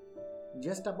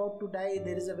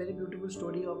 there is a very beautiful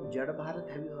story of Jada Bharat.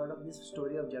 Have you heard of this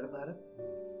story of Jada Bharat?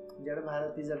 Jada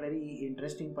Bharat is a very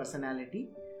interesting personality.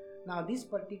 Now this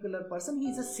particular person, he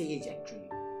is a sage actually.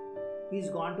 He's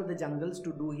gone to the jungles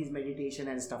to do his meditation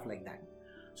and stuff like that.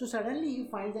 So suddenly he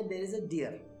finds that there is a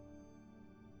deer,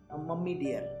 a mummy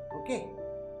deer, okay?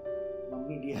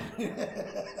 Mummy deer,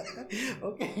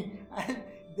 okay? And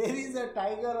there is a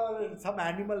tiger or some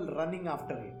animal running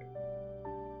after it.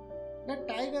 The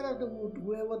tiger or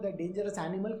whoever the dangerous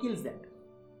animal kills that,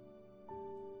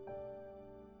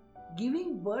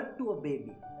 giving birth to a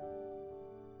baby.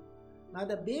 Now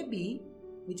the baby,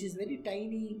 which is very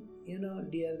tiny,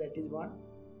 deer that is born.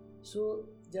 So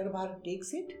Jada Bharat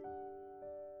takes it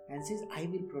and says, I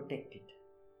will protect it.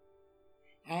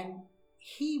 And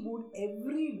he would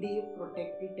every day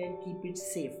protect it and keep it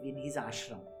safe in his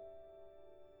ashram.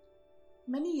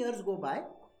 Many years go by,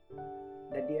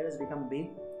 the deer has become big,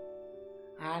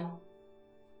 and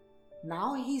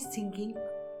now he's thinking,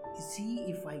 see,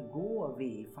 if I go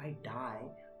away, if I die,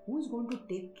 who is going to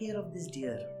take care of this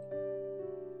deer?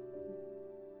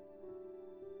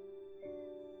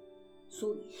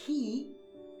 So he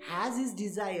has his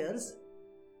desires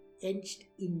etched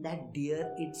in that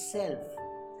deer itself.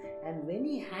 And when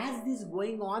he has this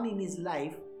going on in his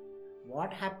life,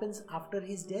 what happens after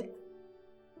his death?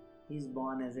 He is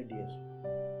born as a deer.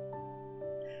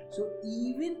 So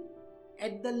even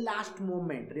at the last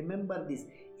moment, remember this,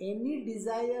 any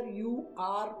desire you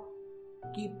are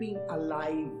keeping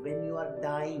alive when you are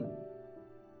dying,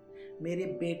 मेरे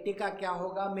बेटे का क्या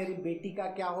होगा, मेरी बेटी का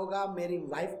क्या होगा, मेरी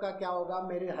वाइफ का क्या होगा,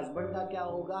 मेरे हस्बैंड का क्या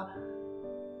होगा.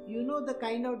 You know the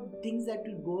kind of things that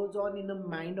goes on in the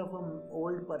mind of an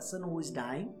old person who is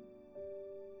dying.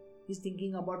 He's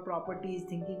thinking about property, he's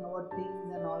thinking about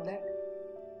things and all that.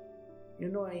 You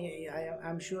know,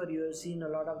 I'm sure you have seen a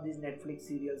lot of these Netflix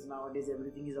serials nowadays.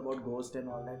 Everything is about ghost and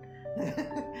all that.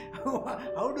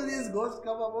 How do these ghosts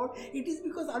come about? It is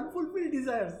because unfulfilled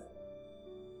desires.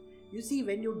 You see,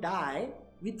 when you die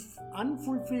with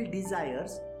unfulfilled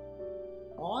desires,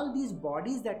 all these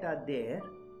bodies that are there,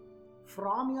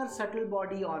 from your subtle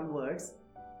body onwards,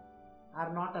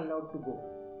 are not allowed to go.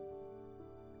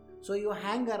 So you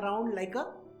hang around like a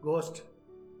ghost.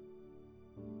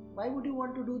 Why would you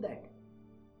want to do that?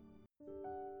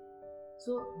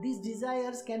 So these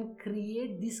desires can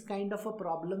create this kind of a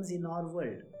problems in our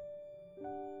world.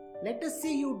 Let us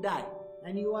say you die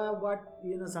and you have got,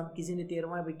 some किसी ने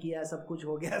 13वां भी किया, सब कुछ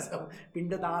हो गया, सब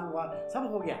पिंडदान हुआ,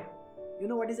 सब हो गया. You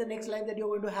know what is the next life that you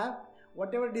are going to have?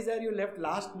 Whatever desire you left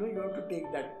last, you have to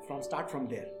take that start from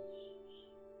there.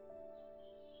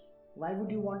 Why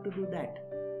would you want to do that?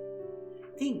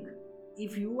 Think,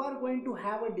 if you are going to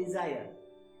have a desire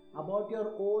about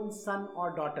your own son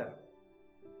or daughter,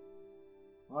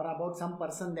 or about some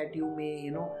person that you may,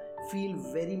 feel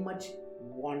very much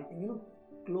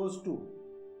close to,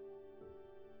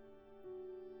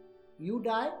 you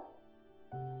die.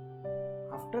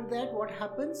 After that, what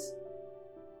happens?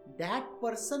 That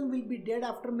person will be dead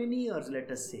after many years, let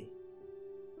us say.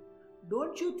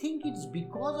 Don't you think it's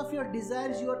because of your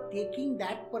desires you are taking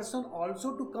that person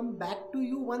also to come back to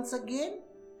you once again?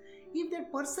 If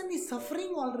that person is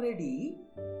suffering already,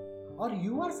 or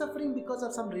you are suffering because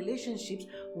of some relationships,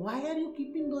 why are you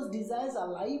keeping those desires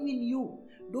alive in you?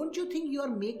 Don't you think you are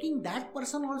making that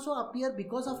person also appear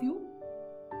because of you?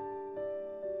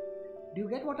 Do you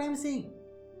get what I am saying?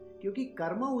 क्योंकि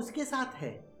कर्म उसके साथ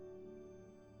है,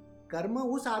 कर्म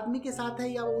उस आदमी के साथ है,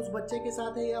 या उस बच्चे के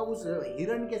साथ है, या उस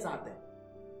हिरण के साथ है.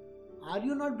 Are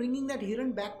you not bringing that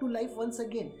hiran back to life once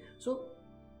again? So,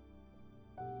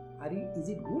 is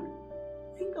it good?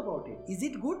 Think about it. Is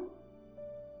it good?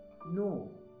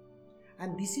 No.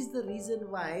 And this is the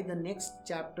reason why the next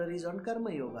chapter is on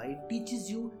Karma Yoga. It teaches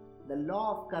you the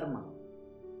law of karma.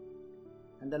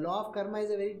 And the law of karma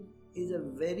is a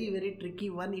very, very tricky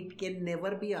one. It can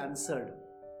never be answered,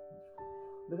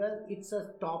 because it's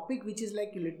a topic which is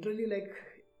literally like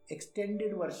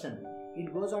extended version.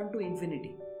 It goes on to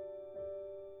infinity.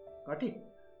 Got it?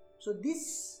 So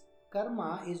this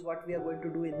karma is what we are going to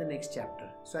do in the next chapter.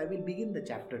 So I will begin the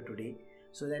chapter today,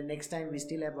 so that next time we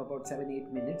still have about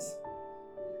 7-8 minutes.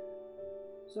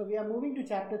 So we are moving to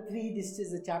chapter 3. This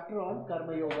is a chapter on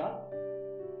Karma Yoga.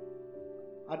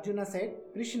 Arjuna said,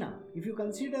 Krishna, if you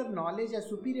consider knowledge as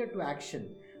superior to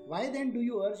action, why then do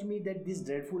you urge me that this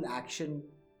dreadful action,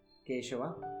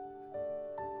 Keshava?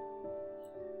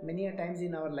 Many a times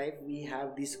in our life we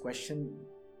have this question,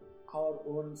 our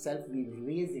own self, we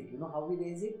raise it. You know how we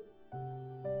raise it?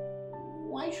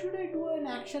 Why should I do an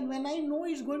action when I know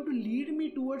it's going to lead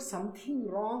me towards something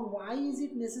wrong? Why is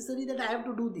it necessary that I have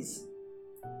to do this?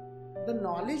 The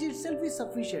knowledge itself is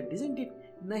sufficient, isn't it?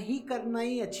 नहीं करना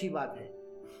ही अच्छी बात है.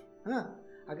 हाँ,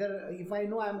 अगर if I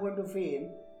know I am going to fail,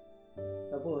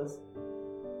 suppose,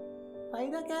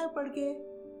 फायदा क्या है पढ़ के?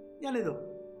 जाने दो.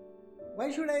 Why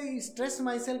should I stress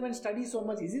myself and study so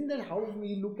much? Isn't that how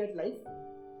we look at life?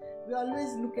 We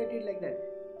always look at it like that.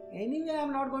 Anyway, I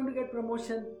am not going to get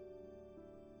promotion.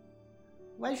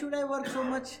 Why should I work so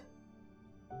much?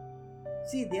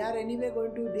 See, they are anyway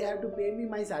they have to pay me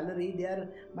my salary.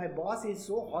 My boss is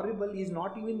so horrible, he is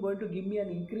not even going to give me an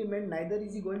increment, neither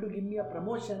is he going to give me a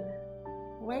promotion.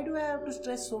 Why do I have to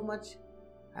stress so much?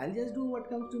 I'll just do what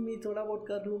comes to me, thoda bahut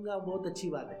kar lunga, bahut अच्छी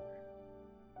बात है.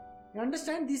 You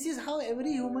understand? This is how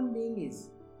every human being is.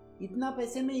 इतना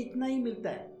पैसे में इतना ही मिलता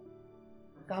है.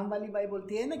 काम वाली बाई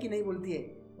बोलती है ना कि नहीं बोलती है?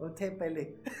 वो थे पहले.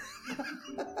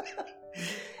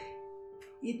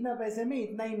 इतना पैसे में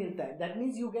इतना ही मिलता है. That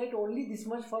means you get only this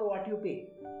much for what you pay.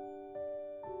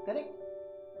 Correct?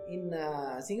 In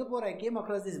Singapore, I came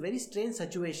across this very strange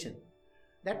situation.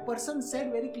 That person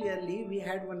said very clearly, we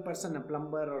had one person, a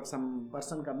plumber or some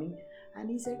person coming, and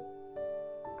he said,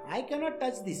 I cannot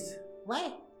touch this.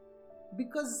 Why?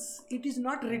 Because it is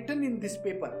not written in this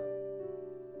paper.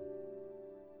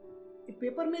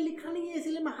 Paper में लिखा नहीं है,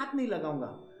 इसलिए मैं हाथ नहीं लगाऊंगा.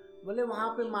 बोले वहां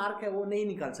पे मार्क है, वो नहीं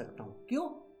निकाल सकता हूं. क्यों?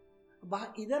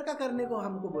 इधर का करने को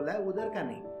हमको बोला है, उधर का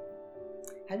नहीं.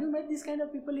 Have you met this kind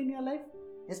of people in your life?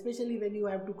 Especially when you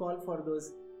have to call for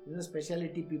those,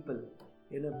 specialty people,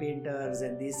 painters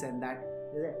and this and that.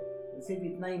 सिर्फ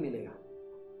इतना ही मिलेगा.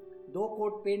 2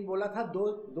 कोट पेंट बोला था,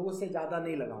 2 से ज्यादा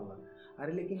नहीं लगाऊंगा.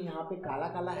 अरे लेकिन यहाँ पे काला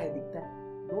काला है दिखता है,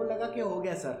 2 लगा के हो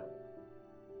गया sir.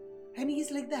 And he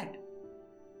is like that.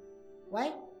 Why?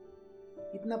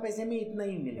 इतना पैसे में इतना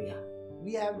ही मिलेगा.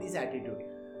 We have this attitude.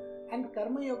 And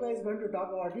कर्म yoga is going to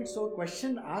talk about it. So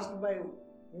question asked by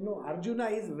Arjuna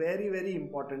is very very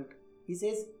important. He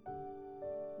says,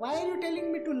 why are you telling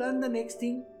me to learn the next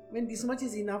thing when this much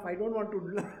is enough? I don't want to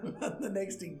learn the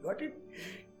next thing. Got it?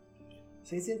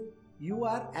 So he says, you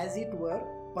are as it were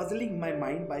puzzling my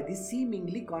mind by these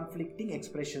seemingly conflicting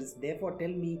expressions. Therefore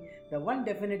tell me the one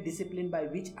definite discipline by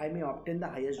which I may obtain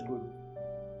the highest good.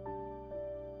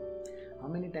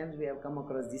 How many times we have come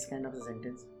across this kind of a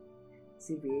sentence?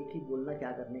 सिर्फ एक ही बोलना क्या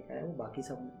करने का है, वो बाकी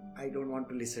सब I don't want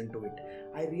to listen to it.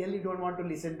 I really don't want to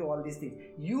listen to all this things.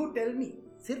 You tell me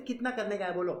सिर्फ कितना करने का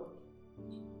है बोलो.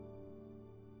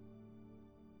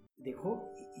 देखो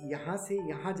यहाँ से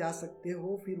यहाँ जा सकते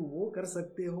हो, फिर वो कर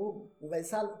सकते हो,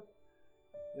 वैसा.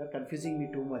 You are confusing me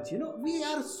too much. We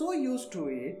are so used to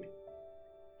it.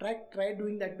 Try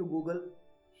doing that to Google.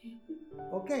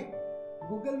 Okay,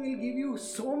 Google will give you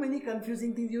so many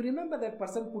confusing things. You remember that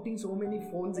person putting so many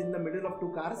phones in the middle of 2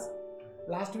 cars?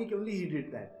 Last week only he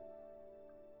did that.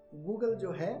 Google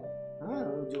जो है,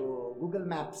 जो Google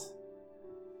Maps.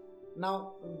 Now,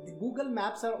 the Google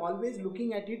Maps are always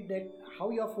looking at it that how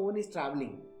your phone is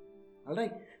traveling.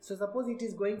 Alright? So suppose it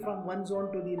is going from one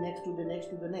zone to the next, to the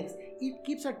next, to the next. It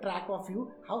keeps a track of you,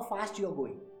 how fast you are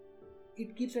going.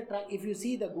 It keeps a track. If you see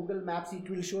the Google Maps, it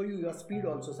will show you your speed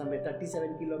also somewhere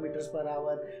 37 kilometers per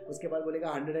hour. उसके बाद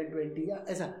बोलेगा 120 या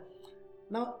ऐसा.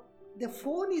 Now the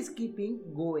phone is keeping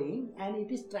going and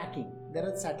it is tracking. There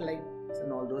are satellites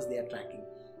and all those they are tracking.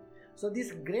 So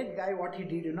this great guy, what he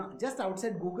did, just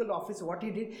outside Google office, what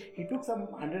he did, he took some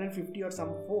 150 or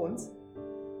some phones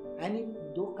and he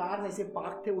 2 cars ऐसे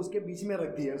parked थे, उसके बीच में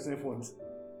रख दिए उसने phones.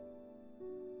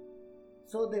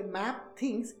 So the map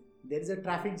thinks there is a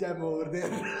traffic jam over there.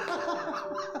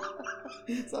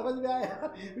 समझ में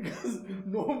आया? Because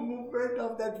no movement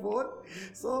of that phone.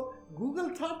 So Google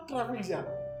thought traffic jam.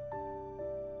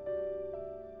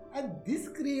 And this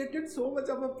created so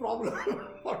much of a problem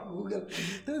for Google.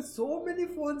 So many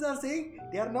phones are saying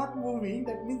they are not moving.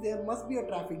 That means there must be a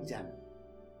traffic jam.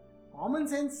 Common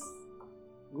sense.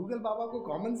 Google Baba को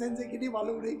common sense है कि नहीं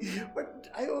मालूम नहीं.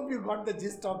 But I hope you got the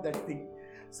gist of that thing.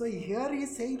 So here he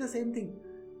is saying the same thing.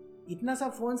 इतना सा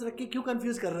phones रख के क्यों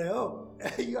कंफ्यूज कर रहे हो?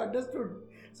 You understood?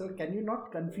 So can you not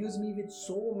confuse me with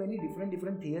so many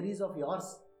different theories of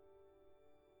yours?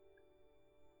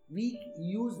 We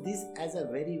use this as a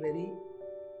very very,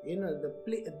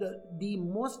 the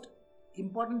most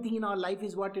important thing in our life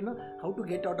is what, how to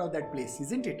get out of that place,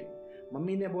 isn't it?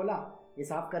 Mummy ने बोला ये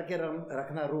साफ करके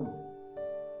रखना room,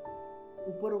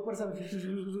 ऊपर सब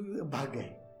भाग गए.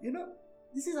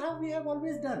 This is how we have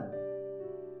always done.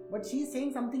 But she is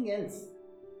saying something else.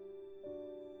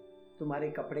 तुम्हारे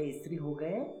कपड़े इस्त्री हो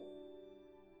गए?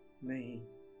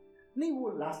 नहीं वो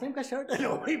लास्ट टाइम का शर्ट है,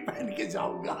 वही पहन के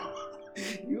जाऊंगा.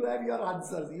 You have your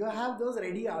answers. You have those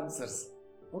ready answers.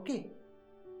 Okay.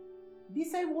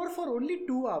 This I wore for only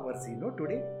 2 hours,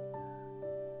 today.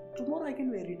 Tomorrow I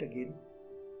can wear it again.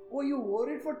 Oh, you wore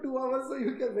it for 2 hours, so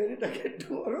you can wear it again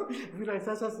tomorrow. फिर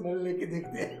ऐसा सा smell लेके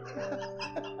देखते हैं.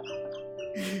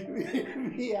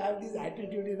 We have this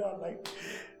attitude in our life.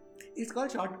 It's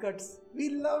called shortcuts. We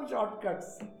love shortcuts.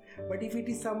 But if it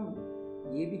is some,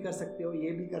 ये भी कर सकते हो,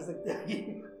 ये भी कर सकते हो,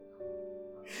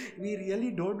 we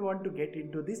really don't want to get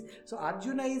into this. So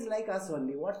Arjuna is like us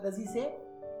only. What does he say?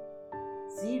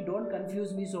 See, don't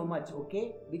confuse me so much,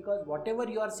 okay? Because whatever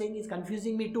you are saying is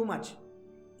confusing me too much.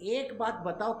 एक बात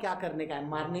बताओ क्या करने का है,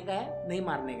 मारने का है, नहीं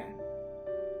मारने का है.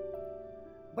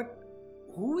 But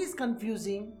who is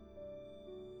confusing?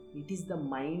 It is the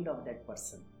mind of that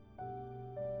person.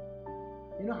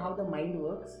 You know how the mind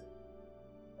works?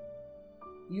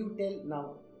 You tell, now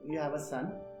you have a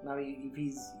son. Now if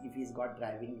he's got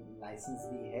driving license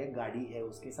भी है, गाड़ी है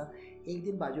उसके साथ, एक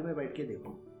दिन बाजू में बैठ के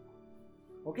देखो,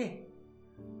 okay?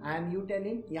 And you tell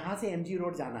him यहाँ से MG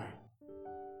रोड जाना है.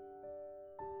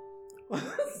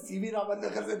 सीवी रामन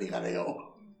नगर से दिखा देगा वो.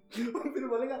 फिर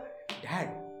बोलेगा, Dad,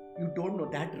 you don't know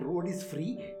that road is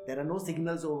free. There are no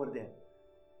signals over there.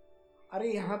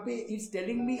 अरे यहाँ पे it's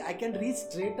telling me I can reach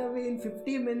straight away in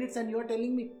 50 minutes and you are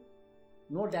telling me,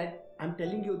 no Dad, I'm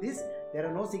telling you this, there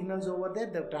are no signals over there,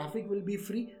 the traffic will be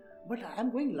free, but I'm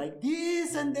going like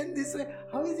this and then this way.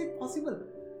 How is it possible?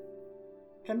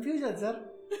 Confusion, sir.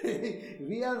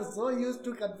 We are so used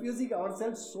to confusing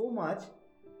ourselves so much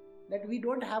that we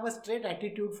don't have a straight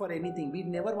attitude for anything. We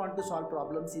never want to solve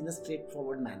problems in a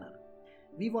straightforward manner.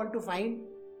 We want to find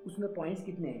उसमें points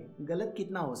कितने हैं, गलत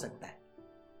कितना हो सकता है.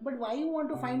 But why you want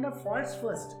to find out faults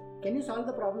first? Can you solve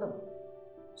the problem?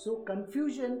 So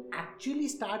confusion actually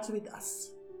starts with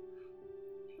us,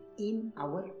 in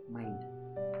our mind,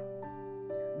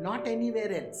 not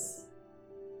anywhere else.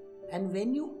 And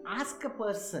when you ask a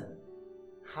person,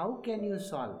 how can you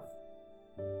solve?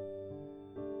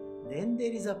 Then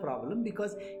there is a problem,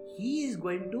 because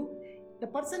the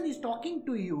person is talking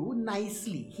to you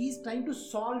nicely. He is trying to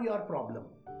solve your problem.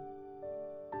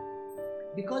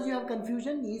 Because you have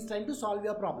confusion, he is trying to solve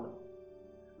your problem.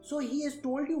 So he has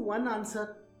told you one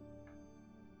answer.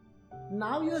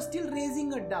 Now you are still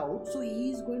raising a doubt, so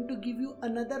he is going to give you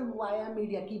another via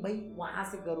media कि भाई वहां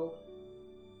से करो.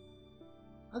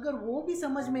 अगर वो भी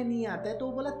समझ में नहीं आता है तो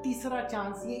वो बोला तीसरा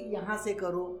चांस ये यहां से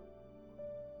करो.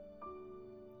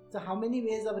 So how many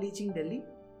ways of reaching Delhi?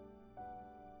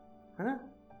 हाँ,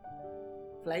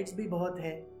 फ्लाइट्स भी बहुत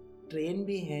है, ट्रेन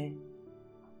भी है,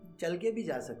 चल के भी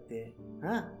जा सकते हैं,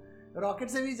 हाँ, रॉकेट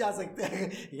से भी जा सकते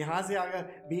हैं. यहाँ से अगर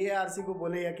BARC को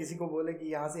बोले या किसी को बोले कि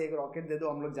यहाँ से एक रॉकेट दे दो,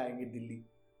 हम लोग जाएंगे दिल्ली.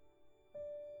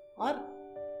 और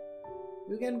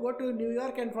you can go to New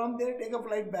York and from there take a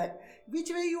flight back. Which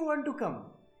way you want to come?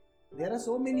 There are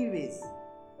so many ways.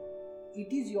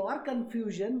 It is your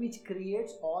confusion which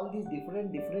creates all these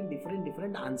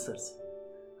different answers.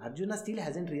 Arjuna still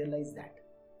hasn't realized that.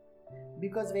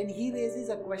 Because when he raises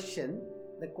a question,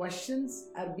 the questions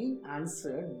are being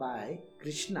answered by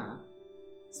Krishna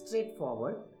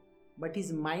straightforward, but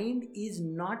his mind is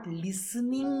not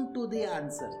listening to the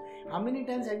answers. How many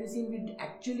times have you seen we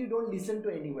actually don't listen to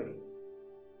anybody?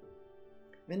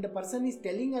 When the person is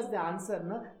telling us the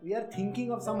answer, we are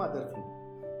thinking of some other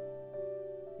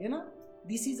thing.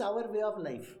 This is our way of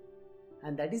life.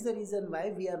 And that is the reason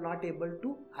why we are not able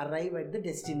to arrive at the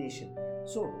destination.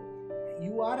 So,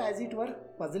 you are, as it were,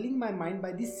 puzzling my mind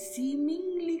by these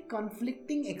seemingly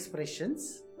conflicting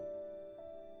expressions.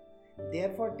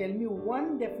 Therefore, tell me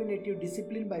one definitive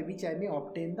discipline by which I may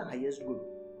obtain the highest good.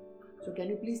 So, can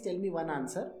you please tell me one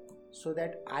answer so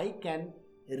that I can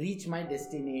reach my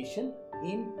destination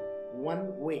in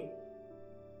one way?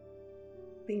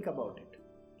 Think about it.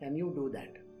 Can you do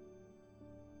that?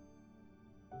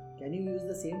 Can you use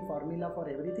the same formula for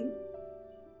everything?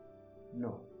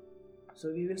 No.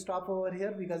 So we will stop over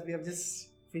here because we have just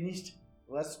finished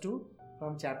verse 2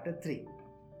 from chapter 3.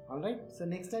 Alright, so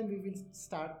next time we will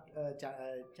start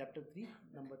chapter 3,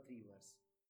 number 3 verse.